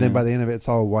 And then by the end of it, it's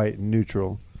all white and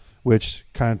neutral, which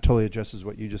kind of totally addresses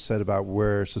what you just said about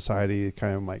where society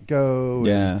kind of might go.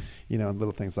 Yeah. And,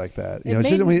 little things like that.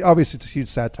 Obviously it's a huge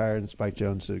satire, and Spike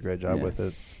Jonze did a great job with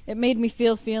it. It made me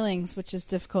feel feelings, which is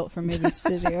difficult for movies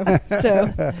to do.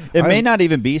 So it may not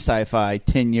even be sci-fi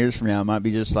 10 years from now. It might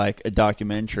be just like a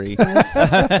documentary.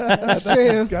 That's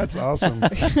true. That's awesome.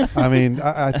 I mean,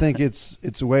 I think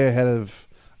it's way ahead of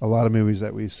a lot of movies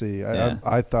that we see.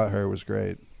 I thought her was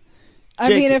great. I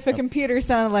mean, if a computer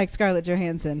sounded like Scarlett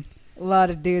Johansson, a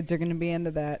lot of dudes are going to be into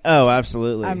that. Oh,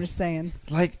 absolutely. I'm just saying.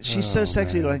 Like, she's so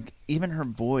sexy. Man. Like, even her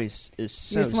voice is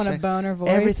so You just want to bone her voice?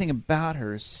 Everything about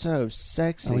her is so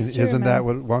sexy. I mean, isn't that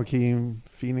what Joaquin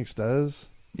Phoenix does?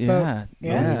 Yeah.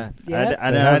 Yeah.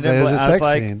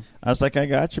 I was like, I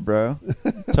got you, bro.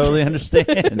 Totally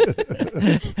understand.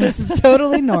 This is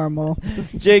totally normal.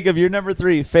 Jacob, your number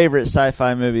 3 favorite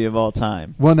sci-fi movie of all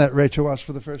time. One that Rachel watched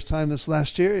for the first time this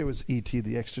last year. It was E.T.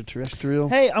 the Extraterrestrial.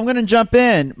 Hey, I'm going to jump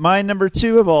in. My number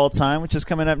 2 of all time, which is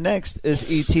coming up next, is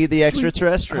E.T. the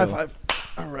Extraterrestrial. High five.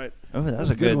 All right. Oh, that was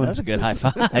a good high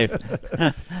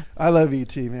five. I love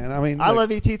E.T., man. I mean, I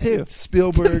love E.T. too.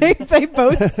 Spielberg. they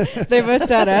both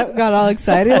sat up, got all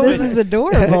excited. This is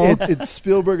adorable. It's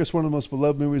Spielberg. It's one of the most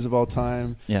beloved movies of all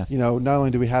time. Yeah. Not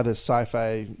only do we have this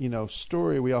sci-fi,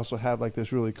 story, we also have like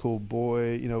this really cool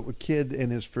boy, a kid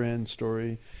and his friend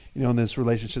story, and this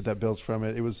relationship that builds from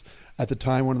it. It was at the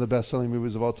time one of the best-selling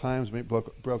movies of all time. It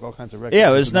broke all kinds of records.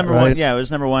 Yeah, it was number one. Yeah, it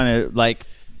was number one.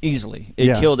 Easily,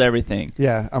 it killed everything.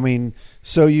 Yeah, I mean,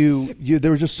 so you there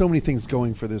were just so many things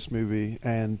going for this movie,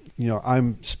 and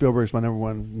Spielberg's my number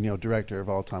one director of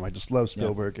all time. I just love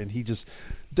Spielberg, and he just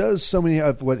does so many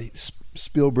of what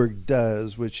Spielberg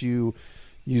does, which you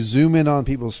zoom in on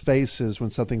people's faces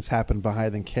when something's happened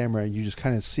behind the camera, and you just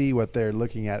kind of see what they're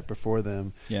looking at before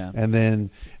them. Yeah. And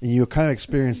you kind of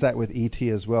experience that with E.T.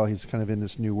 as well. He's kind of in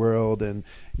this new world, and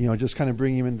just kind of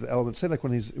bring him into the elements. Say like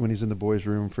when he's in the boys'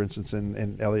 room, for instance,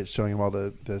 and Elliot's showing him all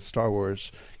the Star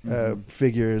Wars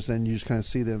figures, and you just kind of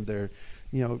see them. They're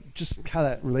just how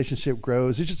that relationship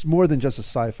grows. It's just more than just a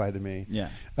sci-fi to me. Yeah.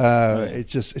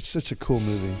 It's such a cool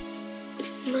movie.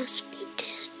 It must be dead.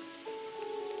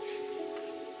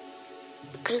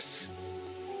 Because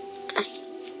I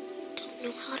don't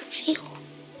know how to feel.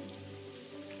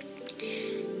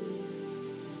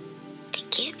 I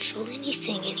can't feel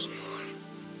anything anymore.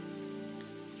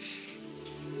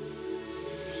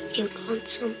 You've gone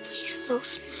someplace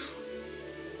else now.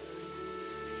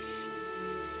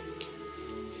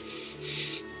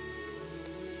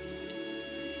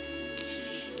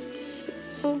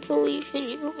 I believe in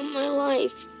you all my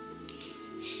life.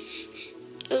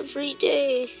 Every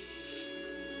day.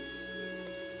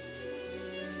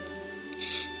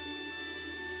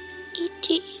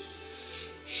 E.T.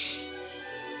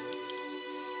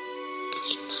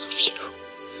 love you.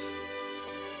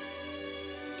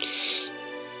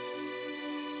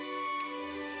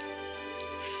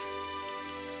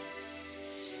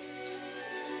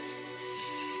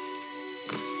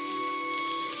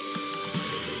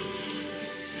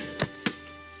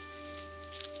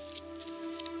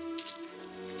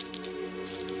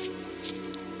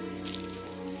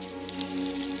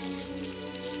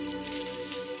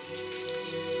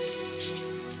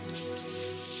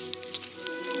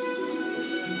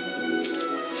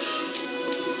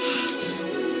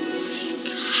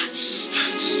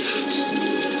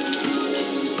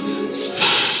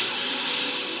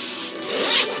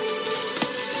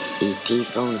 E.T.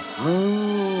 phone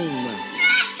home.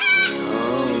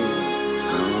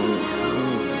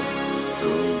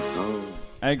 Phone home.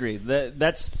 I agree.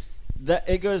 That's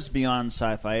it goes beyond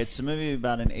sci-fi. It's a movie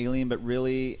about an alien, but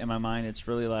really, in my mind, it's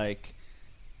really like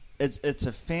it's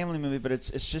a family movie, but it's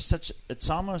just such. It's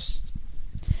almost.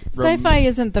 Sci-fi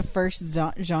isn't the first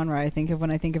genre I think of when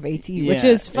I think of AT, which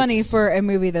is funny for a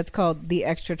movie that's called The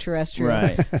Extraterrestrial.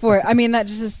 Right. That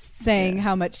just is saying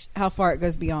how far it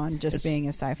goes beyond just being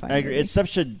a sci-fi I agree. movie. It's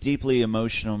such a deeply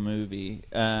emotional movie.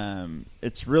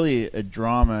 It's really a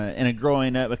drama and a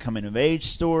growing up, a coming of age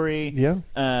story.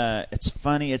 Yeah. It's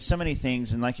funny. It's so many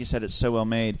things, and like you said, it's so well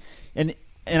made.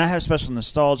 And I have special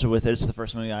nostalgia with it. It's the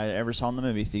first movie I ever saw in the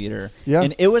movie theater. Yeah.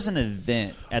 And it was an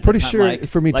event at Pretty the time. sure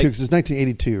for me, too, because it's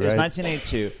 1982, right? It was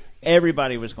 1982.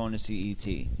 Everybody was going to see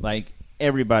E.T. Like,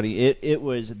 everybody. It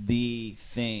was the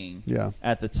thing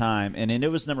at the time. And it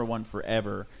was number one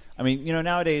forever. I mean,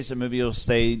 nowadays a movie will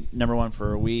stay number one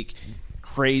for a week.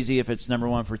 Crazy if it's number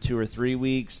one for 2 or 3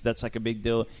 weeks. That's like a big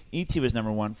deal. E.T. was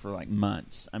number one for like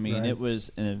months. I mean, It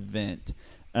was an event.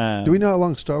 Do we know how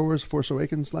long Star Wars Force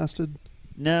Awakens lasted?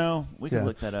 No, we can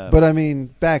look that up. But I mean,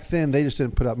 back then they just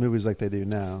didn't put out movies like they do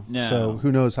now. No. So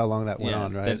who knows how long that went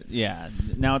on, right?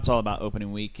 Now it's all about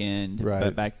opening weekend. Right.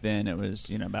 But back then it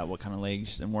was, about what kind of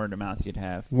legs and word of mouth you'd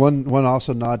have. One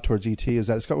also nod towards E.T. is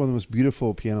that it's got one of the most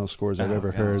beautiful piano scores I've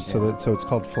ever heard. Yeah. So it's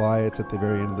called Fly. It's at the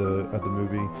very end of the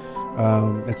movie.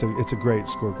 It's a great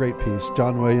score, great piece.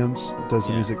 John Williams does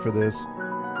the music for this.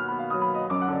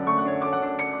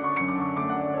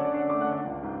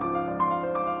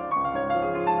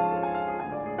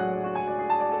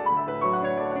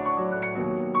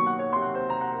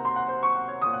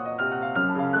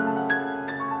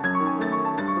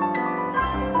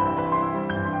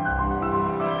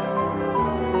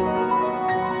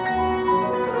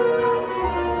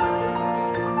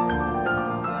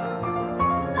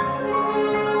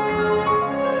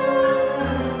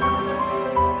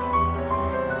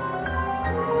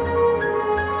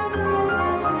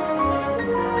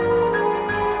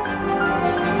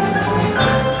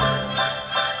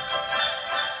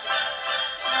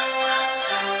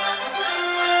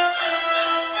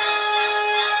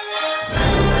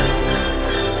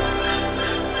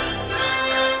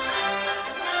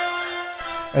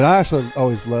 And I actually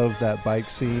always love that bike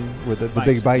scene, with the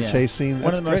big bike chase scene. One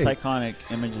That's of the most great. iconic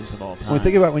images of all time. When you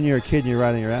think about when you're a kid and you're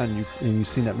riding around and you've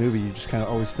seen that movie, you just kind of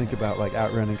always think about like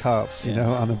outrunning cops,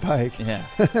 on a bike. Yeah.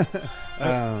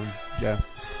 Yeah.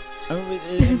 I mean,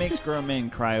 it makes grown men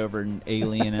cry over an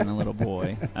alien and a little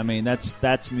boy. I mean, it's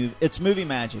movie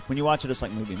magic. When you watch it, it's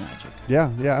like movie magic. Yeah.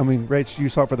 I mean, Rach, you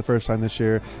saw it for the first time this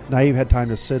year. Now you've had time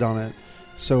to sit on it.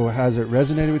 So has it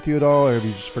resonated with you at all, or have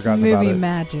you just forgotten about it? Movie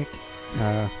magic.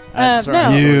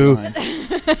 Sorry. You.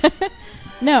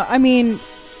 No, I mean,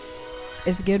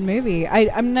 it's a good movie.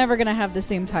 I'm never going to have the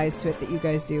same ties to it that you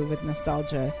guys do with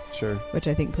nostalgia. Sure. Which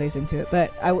I think plays into it.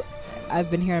 But I've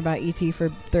been hearing about E.T. for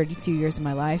 32 years of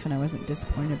my life, and I wasn't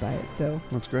disappointed by it. So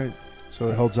That's great. So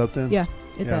it holds up then? Yeah,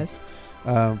 it does.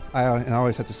 I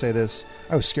always have to say this.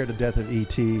 I was scared to death of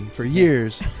E.T. for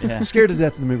years. Yeah. Scared to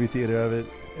death in the movie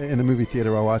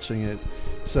theater while watching it.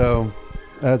 So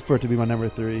for it to be my number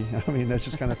 3, I mean, that's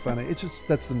just kind of funny.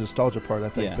 That's the nostalgia part, I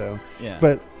think, though. Yeah.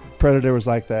 But Predator was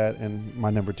like that, and my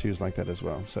number 2 is like that as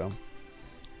well. So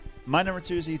my number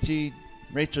 2 is E.T.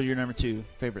 Rachel, your number 2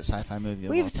 favorite sci-fi movie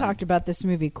of all We've time. talked about this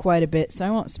movie quite a bit, so I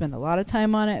won't spend a lot of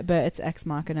time on it, but it's Ex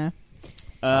Machina.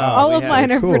 All of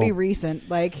mine are pretty recent.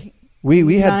 Like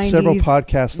we had 90s. several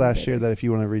podcasts last year that if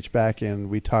you want to reach back in,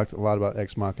 we talked a lot about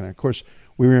Ex Machina. Of course,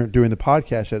 we weren't doing the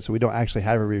podcast yet, so we don't actually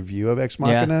have a review of Ex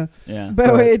Machina. Yeah.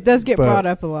 But it does get brought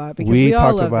up a lot because we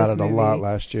all talked love about this it movie. a lot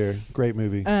last year. Great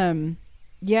movie.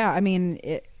 Yeah, I mean,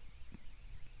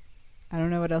 I don't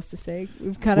know what else to say.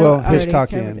 We've kind of already covered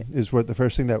Hitchcockian it. is what the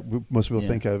first thing that most people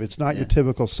think of. It's not your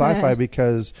typical sci-fi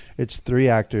because it's 3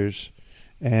 actors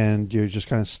and you're just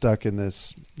kind of stuck in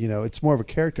this. It's more of a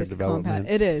character development.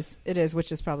 It is,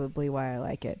 which is probably why I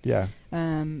like it. Yeah.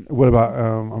 What about?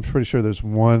 I'm pretty sure there's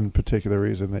one particular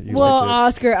reason that you like it.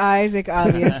 Oscar Isaac,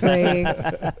 obviously.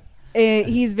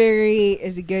 He's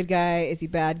is he good guy? Is he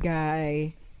bad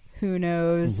guy? Who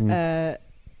knows?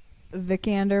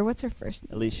 Vikander, what's her first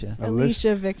name? Alicia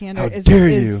Vikander. How dare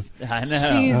you? I know.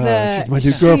 She's my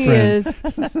new girlfriend.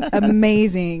 She is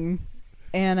amazing,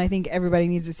 and I think everybody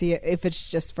needs to see it if it's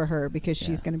just for her because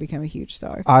she's going to become a huge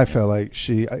star. I feel like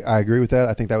I agree with that.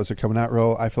 I think that was her coming out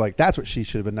role. I feel like that's what she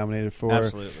should have been nominated for.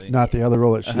 Absolutely. Not the other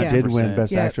role that she did win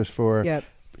Best Actress for. Yep.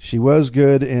 She was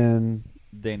good in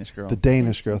Danish Girl. The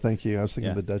Danish Girl, thank you. I was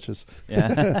thinking of the Duchess.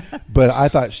 Yeah. But I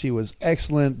thought she was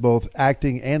excellent, both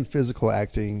acting and physical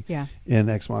acting in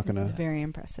Ex Machina. Very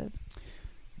impressive.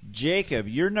 Jacob,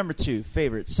 your number 2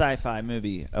 favorite sci-fi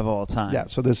movie of all time. Yeah,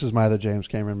 so this is my other James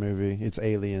Cameron movie. It's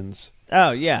Aliens.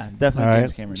 Oh, yeah, definitely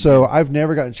James Cameron. So I've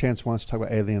never gotten a chance once to talk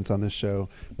about aliens on this show.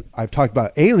 I've talked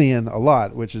about Alien a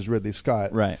lot, which is Ridley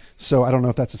Scott. Right. So I don't know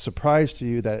if that's a surprise to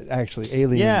you that actually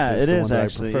Aliens is the one that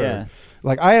actually, I prefer. yeah.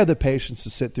 Like, I have the patience to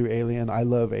sit through Alien. I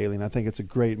love Alien. I think it's a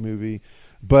great movie.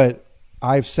 But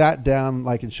I've sat down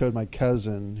and showed my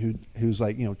cousin who's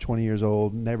 20 years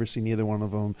old, never seen either one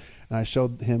of them, and I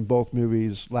showed him both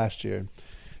movies last year.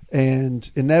 And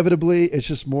inevitably, it's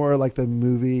just more like the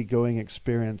movie-going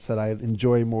experience that I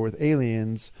enjoy more with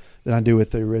Aliens than I do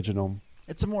with the original.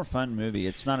 It's a more fun movie.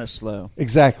 It's not as slow.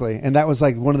 Exactly. And that was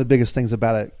one of the biggest things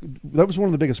about it. That was one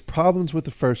of the biggest problems with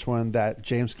the first one, that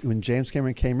when James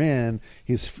Cameron came in,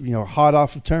 he's hot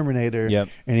off of Terminator,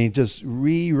 and he just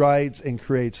rewrites and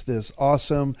creates this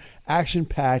awesome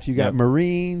action-packed. You got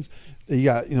Marines, you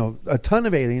got a ton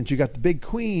of aliens, you got the big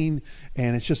queen,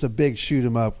 and it's just a big shoot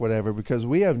 'em up, whatever, because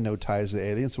we have no ties to the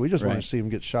aliens, so we just want to see them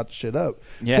get shot the shit up.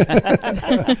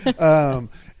 Yeah.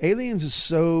 Aliens is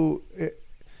so...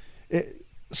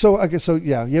 So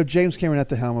you have James Cameron at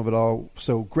the helm of it all.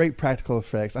 So great practical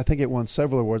effects. I think it won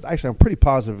several awards. Actually, I'm pretty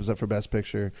positive it was up for Best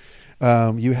Picture.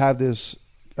 You have this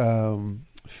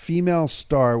female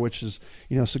star, which is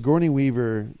Sigourney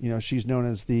Weaver. She's known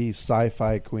as the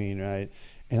sci-fi queen, right?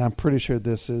 And I'm pretty sure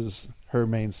this is her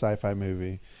main sci-fi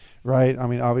movie, right? I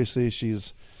mean, obviously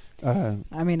she's. I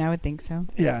would think so.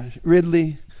 Yeah,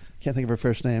 Ridley. Can't think of her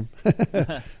first name,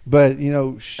 but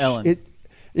Ellen.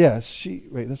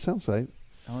 Wait, that sounds right.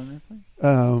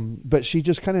 But she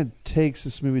just kind of takes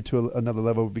this movie to another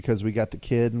level because we got the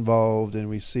kid involved and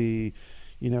we see,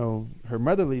 her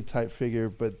motherly type figure,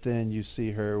 but then you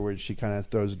see her where she kind of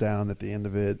throws down at the end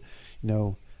of it.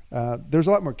 There's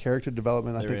a lot more character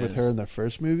development, I think, with her in the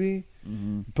first movie,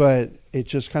 but it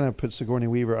just kind of puts Sigourney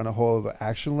Weaver on a whole of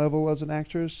action level as an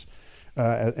actress,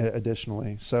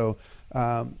 additionally. So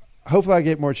hopefully I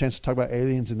get more chance to talk about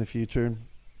Aliens in the future.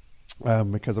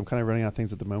 Because I'm kind of running out of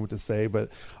things at the moment to say. But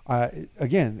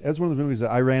again, it was one of the movies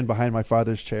that I ran behind my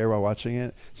father's chair while watching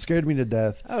it. Scared me to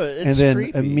death. Oh, it's And then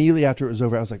creepy. immediately after it was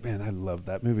over, I was like, man, I loved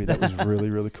that movie. That was really,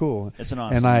 really cool. It's an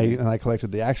awesome movie. And I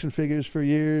collected the action figures for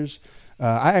years.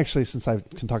 I actually, since I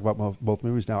can talk about both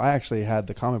movies now, I actually had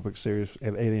the comic book series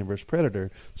Alien vs.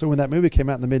 Predator. So when that movie came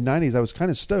out in the mid-'90s, I was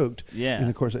kind of stoked. Yeah. And,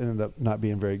 of course, it ended up not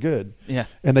being very good. Yeah.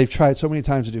 And they've tried so many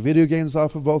times to do video games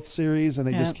off of both series, and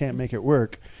they just can't make it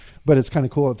work. But it's kind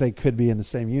of cool that they could be in the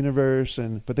same universe,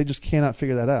 but they just cannot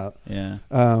figure that out. Yeah.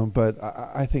 But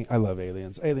I think I love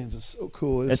Aliens. Aliens is so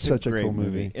cool. It's such a cool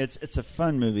movie. It's a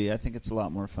fun movie. I think it's a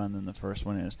lot more fun than the first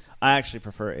one is. I actually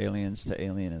prefer Aliens to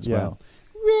Alien as well.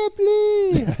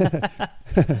 Ripley!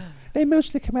 They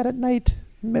mostly come out at night.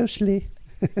 Mostly.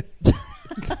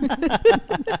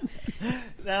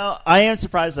 Now, I am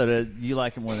surprised that you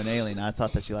like it more than Alien. I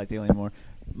thought that you liked Alien more.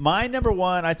 My number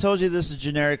 1, I told you this is a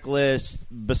generic list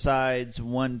besides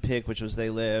one pick, which was They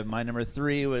Live. My number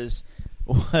 3 was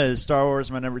Star Wars.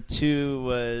 My number 2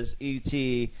 was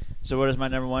E.T. So what is my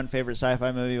number 1 favorite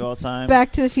sci-fi movie of all time?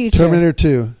 Back to the Future. Terminator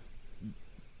 2.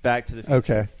 Back to the Future.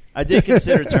 Okay. I did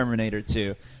consider Terminator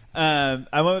 2. I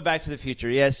went with Back to the Future.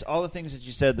 Yes, all the things that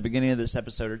you said at the beginning of this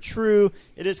episode are true.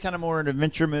 It is kind of more an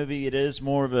adventure movie. It is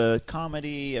more of a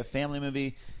comedy, a family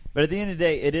movie. But at the end of the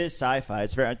day, it is sci-fi.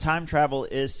 It's time travel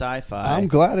is sci-fi. I'm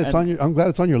glad it's on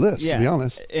your list. Yeah, to be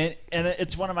honest, and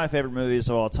it's one of my favorite movies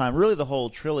of all time. Really, the whole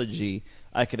trilogy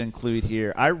I could include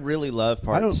here. I really love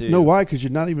Part 2. I don't know why, because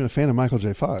you're not even a fan of Michael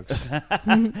J. Fox.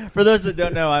 For those that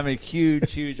don't know, I'm a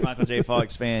huge Michael J.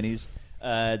 Fox fan. He's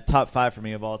top 5 for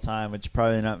me of all time, which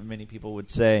probably not many people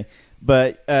would say.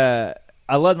 But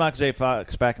I loved Michael J.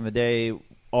 Fox back in the day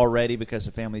already because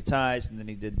of Family Ties, and then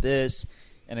he did this.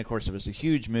 And, of course, it was a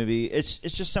huge movie. It's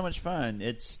just so much fun.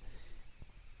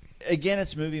 again,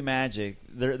 it's movie magic.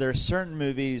 There are certain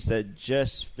movies that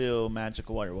just feel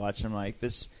magical while you're watching them. Like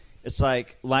this, it's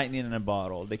like lightning in a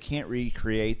bottle. They can't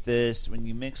recreate this. When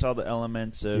you mix all the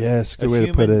elements of, good way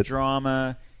to put human it.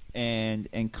 drama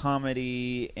and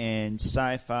comedy and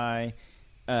sci-fi,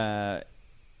 and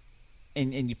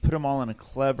you put them all in a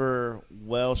clever,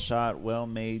 well shot, well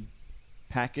made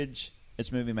package,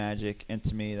 it's movie magic. And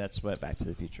to me, that's what Back to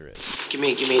the Future is. Give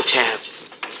me a tab.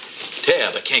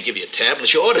 Tab? I can't give you a tab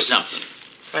unless you order something.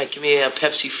 Right, give me a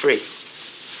Pepsi free.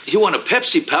 You want a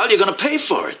Pepsi, pal? You're going to pay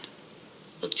for it.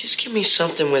 Look, just give me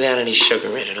something without any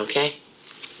sugar in it, okay?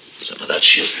 Something without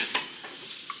sugar.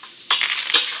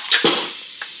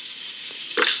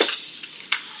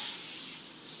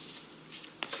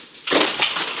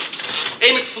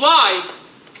 Hey, McFly!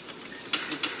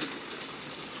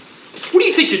 What do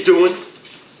you think you're doing?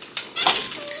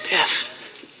 Biff.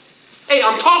 Hey,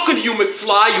 I'm talking to you,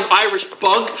 McFly, you Irish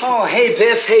bug. Oh, hey,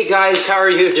 Biff. Hey, guys, how are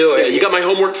you doing? Yeah, you got my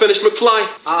homework finished,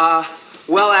 McFly?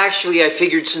 Well, actually, I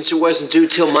figured since it wasn't due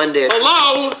till Monday...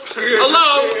 Hello?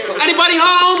 Hello? Anybody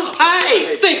home?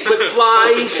 Hey, think,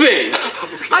 McFly,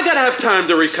 think. I gotta have time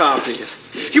to recopy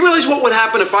it. You realize what would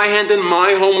happen if I hand in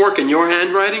my homework in your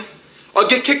handwriting? I'll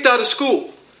get kicked out of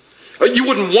school. You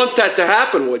wouldn't want that to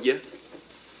happen, would you?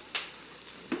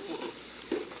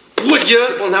 Would you?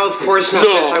 Well, now, of course not.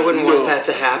 No, Biff. I wouldn't no. want that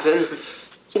to happen.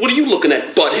 So what are you looking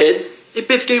at, butthead? Hey,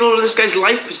 Biff gave over this guy's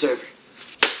life preserver.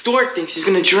 Dork thinks he's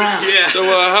gonna drown. Yeah. So,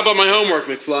 how about my homework,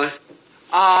 McFly?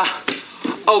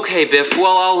 Okay, Biff.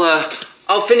 Well,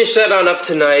 I'll finish that on up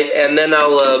tonight, and then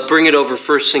I'll bring it over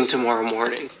first thing tomorrow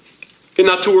morning. Okay,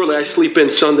 not too early. I sleep in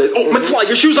Sundays. Oh, McFly,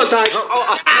 your shoes untied.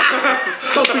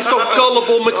 Don't be so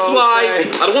gullible, McFly. Okay.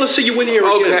 I don't want to see you in here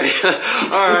again. Okay.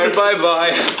 All right,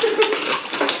 bye-bye.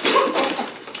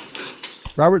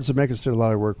 Robert Zemeckis did a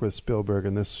lot of work with Spielberg,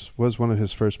 and this was one of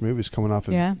his first movies coming off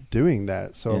of doing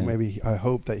that. So maybe I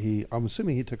hope that I'm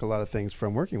assuming he took a lot of things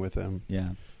from working with him.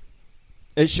 Yeah.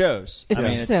 It shows.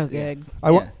 It's so good.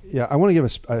 I want to give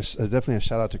definitely a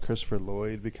shout out to Christopher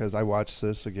Lloyd because I watched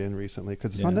this again recently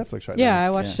because it's on Netflix right now. Yeah, I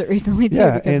watched it recently too.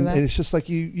 Yeah, because and of that. it's just like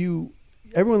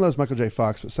everyone loves Michael J.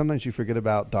 Fox, but sometimes you forget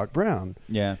about Doc Brown.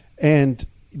 Yeah. And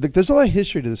there's a lot of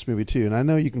history to this movie too, and I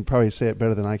know you can probably say it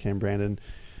better than I can, Brandon,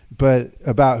 but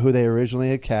about who they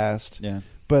originally had cast. Yeah.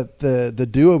 But the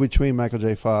duo between Michael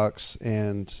J. Fox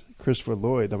and Christopher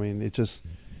Lloyd, I mean, it just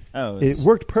it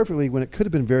worked perfectly when it could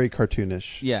have been very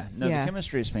cartoonish. Yeah. No, the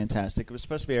chemistry is fantastic. It was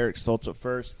supposed to be Eric Stoltz at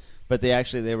first, but they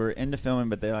were into filming,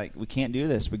 but they're like, we can't do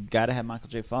this. We got to have Michael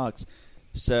J. Fox.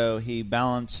 So he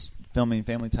balanced filming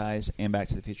Family Ties and Back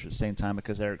to the Future at the same time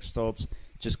because Eric Stoltz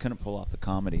just couldn't pull off the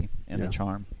comedy and the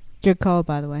charm. Good call,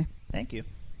 by the way. Thank you.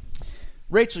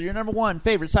 Rachel, your number one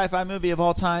favorite sci-fi movie of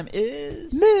all time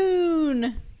is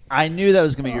Moon. I knew that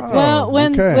was going to be your pick. Well,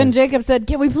 when Jacob said,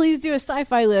 "Can we please do a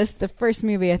sci-fi list?" the first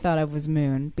movie I thought of was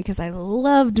Moon because I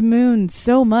loved Moon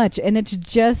so much, and it's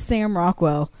just Sam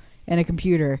Rockwell and a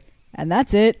computer, and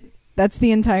that's it. That's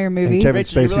the entire movie. And Kevin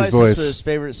Rachel, Spacey's you realize voice. this was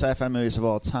favorite sci-fi movies of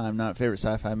all time, not favorite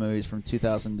sci-fi movies from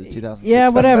 2000 to 2006. Yeah,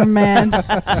 whatever, man.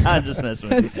 I'm just messing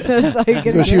with you. That's all you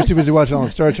can Well, she do. was too busy watching all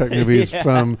the Star Trek movies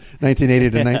from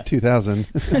 1980 to 2000.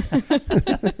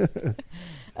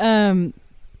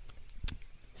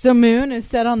 So Moon is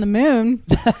set on the moon,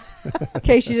 in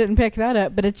case you didn't pick that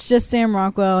up. But it's just Sam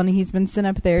Rockwell, and he's been sent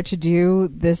up there to do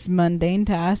this mundane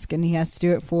task, and he has to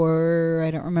do it for, I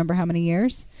don't remember how many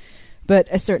years, but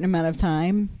a certain amount of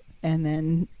time. And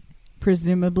then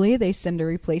presumably they send a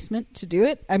replacement to do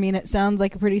it. I mean, it sounds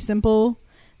like a pretty simple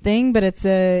thing, but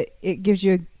it gives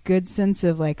you a good sense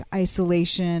of like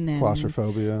isolation and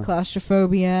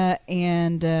claustrophobia,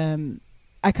 and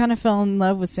I kind of fell in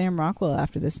love with Sam Rockwell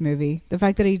after this movie. The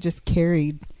fact that he just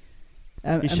carried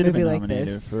a movie like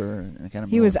this. For kind of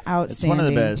he was outstanding. It's one of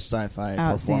the best sci-fi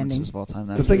performances of all time.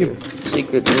 That's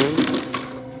Secret room.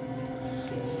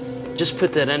 Just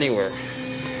put that anywhere.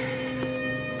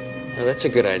 Oh, that's a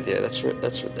good idea. That's where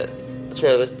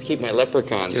I keep my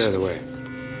leprechauns. Get out of the way.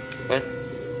 What?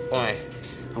 Why?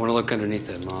 I want to look underneath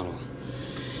that model.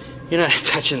 You're not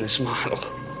touching this model.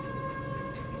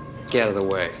 Get out of the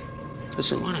way.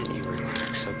 Listen, why don't you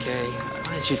relax, okay?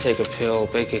 Why don't you take a pill,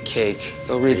 bake a cake,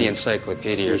 go read the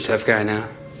encyclopedia? You're a tough guy now?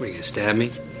 What, are you gonna stab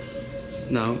me?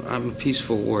 No, I'm a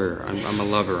peaceful warrior. I'm a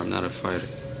lover. I'm not a fighter.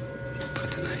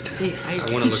 Put the knife down. Hey,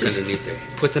 I want to look underneath there.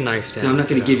 Put the knife down. No, I'm not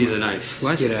gonna give you the knife.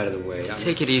 What? Just get out of the way.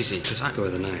 Take it easy, because Go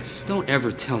with the knife. don't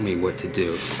ever tell me what to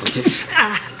do, okay?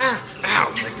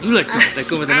 Ow! You let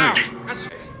go of the knife.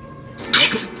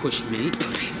 Push me.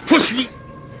 Push me!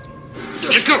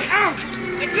 Let go.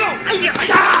 Let go!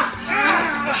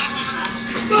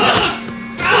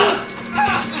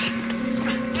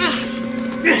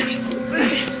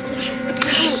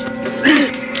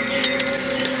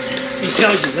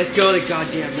 Let go of the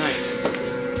goddamn knife.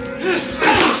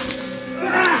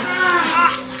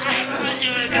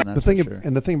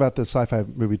 The thing about the sci-fi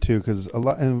movie too, because a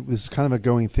lot, and this is kind of a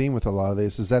going theme with a lot of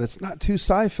this, is that it's not too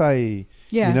sci-fi.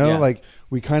 Yeah. You know, Yeah. like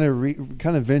we kind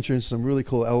of venture into some really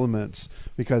cool elements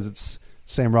because it's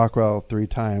Sam Rockwell 3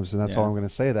 times, and that's all I'm going to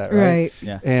say. That right?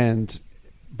 Yeah.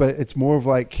 But it's more of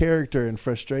like character and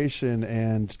frustration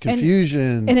and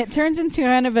confusion, and it turns into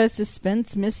kind of a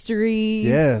suspense mystery.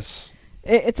 Yes.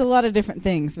 It's a lot of different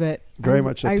things, but very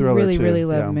much a thriller. I really, too. really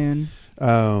love Moon.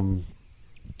 And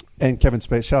Kevin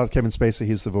Spacey. Shout out to Kevin Spacey.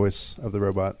 He's the voice of the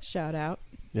robot. Shout out.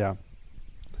 Yeah.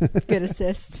 Good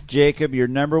assist. Jacob, your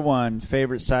number 1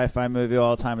 favorite sci-fi movie of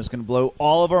all time is going to blow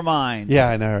all of our minds. Yeah,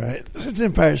 I know, right? It's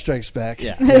Empire Strikes Back.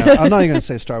 Yeah. I'm not even going to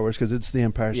say Star Wars because it's the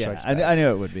Empire Strikes Back. I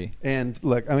knew it would be. And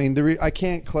look, I mean, I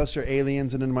can't cluster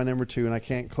Aliens into my number 2, and I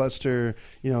can't cluster,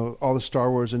 all the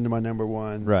Star Wars into my number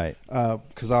 1. Right.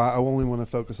 Because I only want to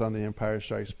focus on the Empire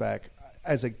Strikes Back.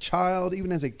 As a child,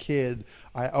 even as a kid,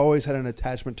 I always had an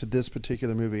attachment to this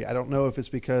particular movie. I don't know if it's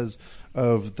because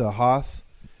of the Hoth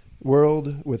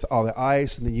world with all the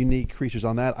ice and the unique creatures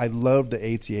on that. I loved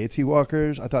the AT-AT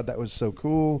walkers. I thought that was so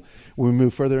cool. When we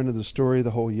move further into the story,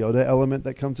 the whole Yoda element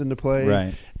that comes into play.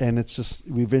 Right. And it's just,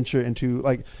 we venture into,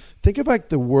 like, think about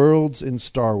the worlds in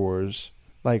Star Wars.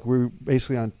 Like, we're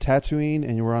basically on Tatooine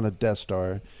and we're on a Death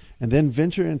Star. And then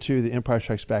venture into the Empire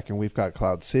Strikes Back, and we've got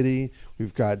Cloud City,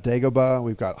 we've got Dagobah,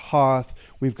 we've got Hoth,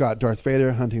 we've got Darth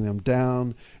Vader hunting them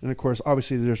down. And, of course,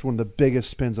 obviously there's one of the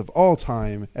biggest spins of all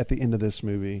time at the end of this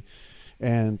movie.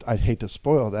 And I'd hate to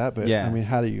spoil that, but, I mean,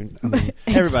 how do you... I mean,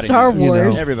 everybody Star knows.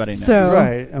 Wars. Everybody knows. So.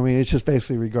 Right. I mean, it's just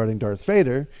basically regarding Darth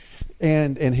Vader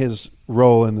and his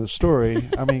role in the story.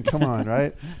 I mean, come on,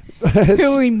 right?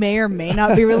 Who we may or may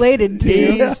not be related to.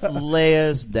 He's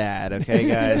Leia's dad, okay,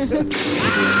 guys? There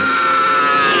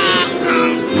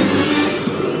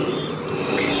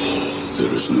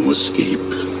is no escape.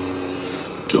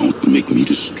 Don't make me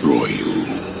destroy you.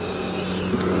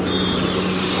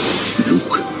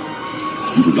 Luke,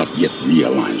 you do not yet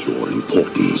realize your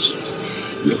importance.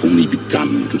 You have only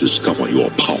begun to discover your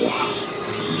power.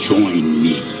 Join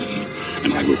me,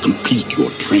 and I will complete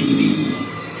your training.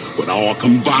 With our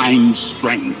combined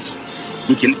strength,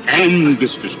 we can end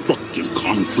this destructive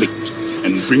conflict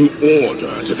and bring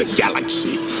order to the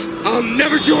galaxy. I'll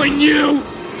never join you!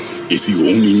 If you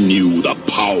only knew the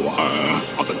power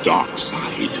of the dark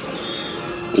side.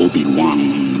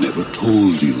 Obi-Wan never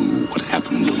told you what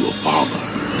happened to your father.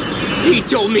 He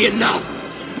told me enough!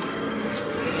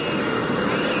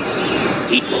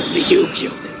 He told me you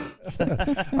killed him.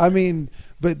 I mean,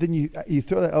 but then you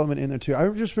throw that element in there too. I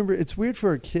just remember it's weird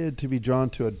for a kid to be drawn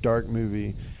to a dark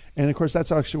movie. And of course, that's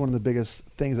actually one of the biggest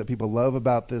things that people love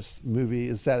about this movie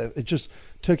is that it just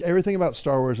took everything about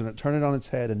Star Wars and it turned it on its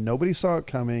head, and nobody saw it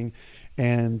coming.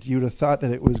 And you would have thought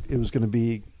that it was going to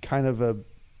be kind of a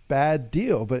bad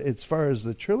deal. But as far as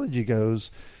the trilogy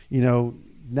goes, now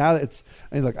that it's,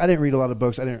 I mean, look, I didn't read a lot of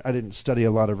books. I didn't study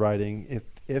a lot of writing.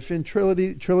 If in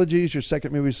trilogies, your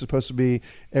second movie is supposed to be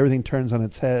everything turns on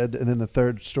its head, and then the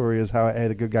third story is how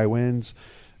the good guy wins.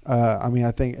 I mean,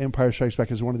 I think Empire Strikes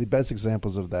Back is one of the best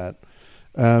examples of that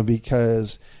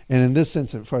because, and in this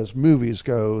sense, as far as movies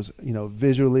goes,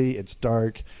 visually it's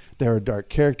dark. There are dark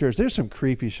characters. There's some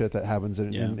creepy shit that happens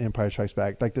in Empire Strikes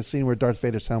Back, like the scene where Darth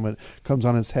Vader's helmet comes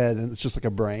on his head and it's just like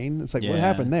a brain. It's like, what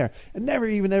happened there? And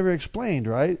never explained,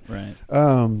 right? Right.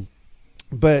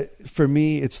 But for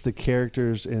me, it's the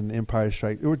characters in Empire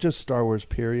Strikes, or just Star Wars,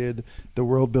 period. The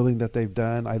world building that they've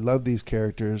done. I love these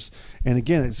characters. And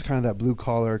again, it's kind of that blue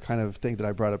collar kind of thing that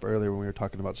I brought up earlier when we were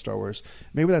talking about Star Wars.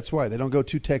 Maybe that's why. They don't go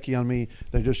too techie on me.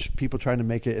 They're just people trying to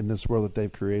make it in this world that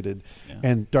they've created. Yeah.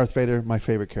 And Darth Vader, my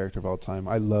favorite character of all time.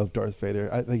 I love Darth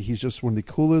Vader. I think he's just one of the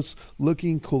coolest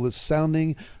looking, coolest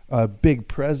sounding, big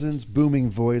presence, booming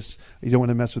voice. You don't want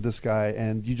to mess with this guy.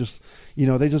 And you just,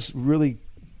 they just really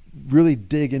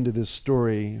dig into this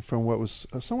story from what was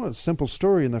a somewhat simple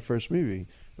story in the first movie,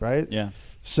 right? Yeah.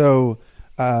 So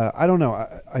I don't know.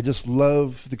 I just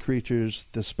love the creatures,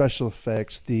 the special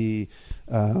effects, the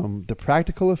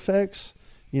practical effects.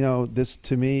 This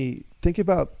to me, think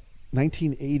about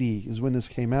 1980 is when this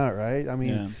came out, right? I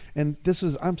mean, and this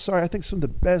is, I'm sorry, I think some of the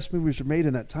best movies were made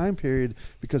in that time period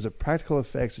because of practical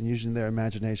effects and using their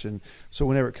imagination. So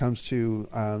whenever it comes to,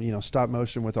 stop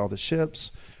motion with all the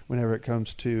ships, whenever it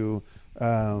comes to,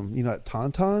 at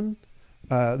Tauntaun,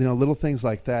 little things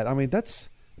like that. I mean, that's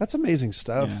amazing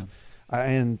stuff.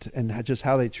 and just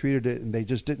how they treated it, and they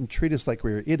just didn't treat us like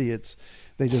we were idiots.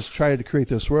 They just tried to create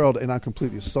this world, and I'm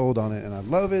completely sold on it, and I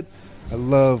love it. I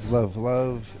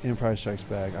love Empire Strikes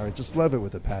Back. I just love it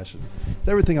with a passion. It's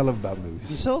everything I love about movies.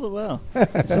 You sold it well.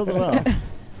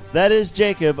 That is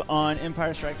Jacob on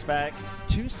Empire Strikes Back.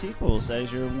 2 sequels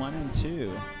as your 1 and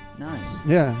 2. Nice.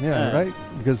 Yeah, right?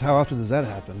 Because how often does that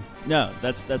happen? No,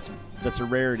 that's a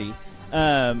rarity.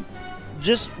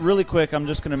 Just really quick, I'm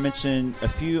just going to mention a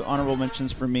few honorable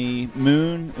mentions for me.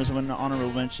 Moon was an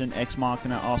honorable mention, Ex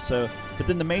Machina also, but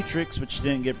then The Matrix, which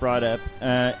didn't get brought up,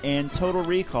 and Total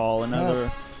Recall,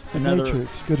 another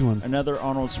Matrix, good one. Another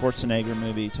Arnold Schwarzenegger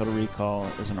movie. Total Recall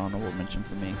is an honorable mention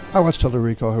for me. I watched Total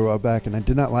Recall a while back, and I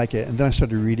did not like it. And then I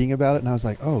started reading about it, and I was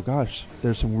like, "Oh gosh,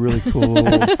 there's some really cool Look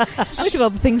at all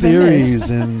the things theories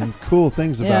and cool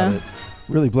things about it.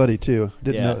 Really bloody too.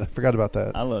 Didn't know. I forgot about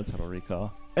that. I love Total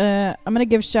Recall. I'm gonna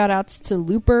give shout outs to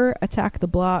Looper, Attack the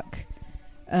Block,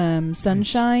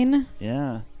 Sunshine,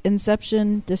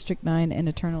 Inception, District 9, and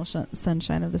Eternal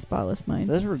Sunshine of the Spotless Mind.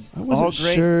 Those were all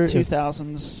great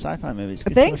 2000s sci-fi movies.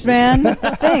 Good Thanks, choices. man.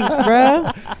 Thanks,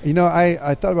 bro. You know,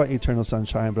 I thought about Eternal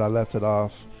Sunshine, but I left it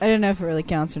off. I don't know if it really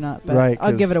counts or not, but right,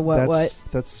 I'll give it a what.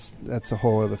 That's a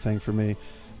whole other thing for me.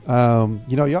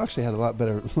 You know, you actually had a lot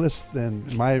better list than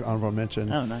my honorable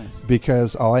mention. Oh, nice.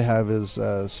 Because all I have is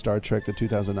Star Trek, the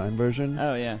 2009 version.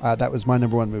 Oh, yeah. That was my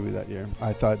number 1 movie that year.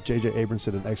 I thought J.J. Abrams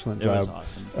did an excellent job was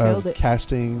awesome. of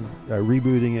casting,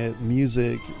 rebooting it,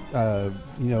 music, you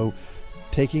know,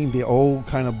 taking the old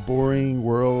kind of boring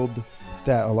world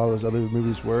that a lot of those other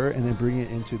movies were, and then bringing it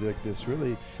into this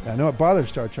really. I know it bothers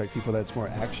Star Trek people that it's more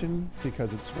action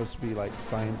because it's supposed to be like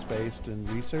science-based and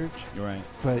research. Right.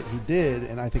 But he did,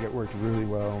 and I think it worked really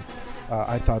well.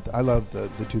 I loved the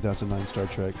 2009 Star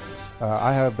Trek.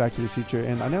 I have Back to the Future,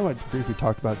 and I know I briefly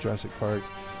talked about Jurassic Park,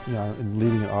 you know, and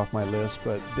leaving it off my list,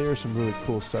 but there's some really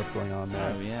cool stuff going on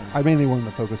there. Oh, yeah. I mainly wanted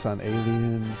to focus on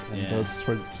aliens and those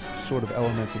sort of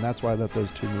elements, and that's why I left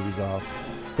those 2 movies off.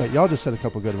 But y'all just said a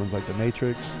couple good ones, like The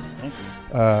Matrix. Thank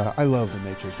you. I love The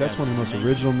Matrix. That's one of the most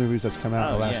original movies that's come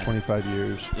out in the last 25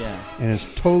 years. Yeah. And it's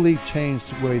totally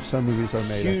changed the way some movies are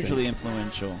made. Hugely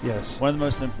influential. Yes. One of the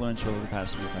most influential of the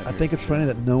past 25 years. I think it's funny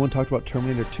that no one talked about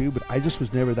Terminator 2, but I just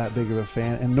was never that big of a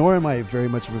fan, and nor am I very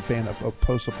much of a fan of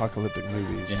post-apocalyptic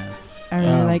movies. Yeah. I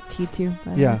really like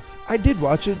T2. Yeah. I did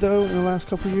watch it, though, in the last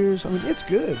couple of years. I mean, it's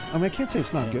good. I mean, I can't say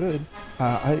it's not good.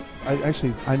 I've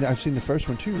seen the first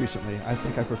one, too, recently. I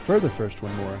think I prefer the first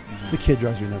one more. The kid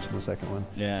drives me nuts in the second one.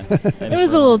 Yeah. It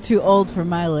was a little too old for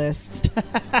my list. Yeah,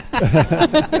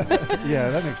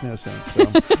 that makes no sense. So.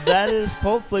 That is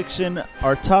Pulp Fiction,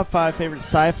 our top 5 favorite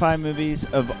sci-fi movies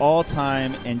of all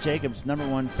time, and Jacob's number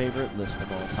 1 favorite list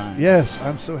of all time. Yes,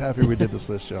 I'm so happy we did this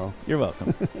list, y'all. You're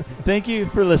welcome. Thank you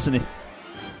for listening.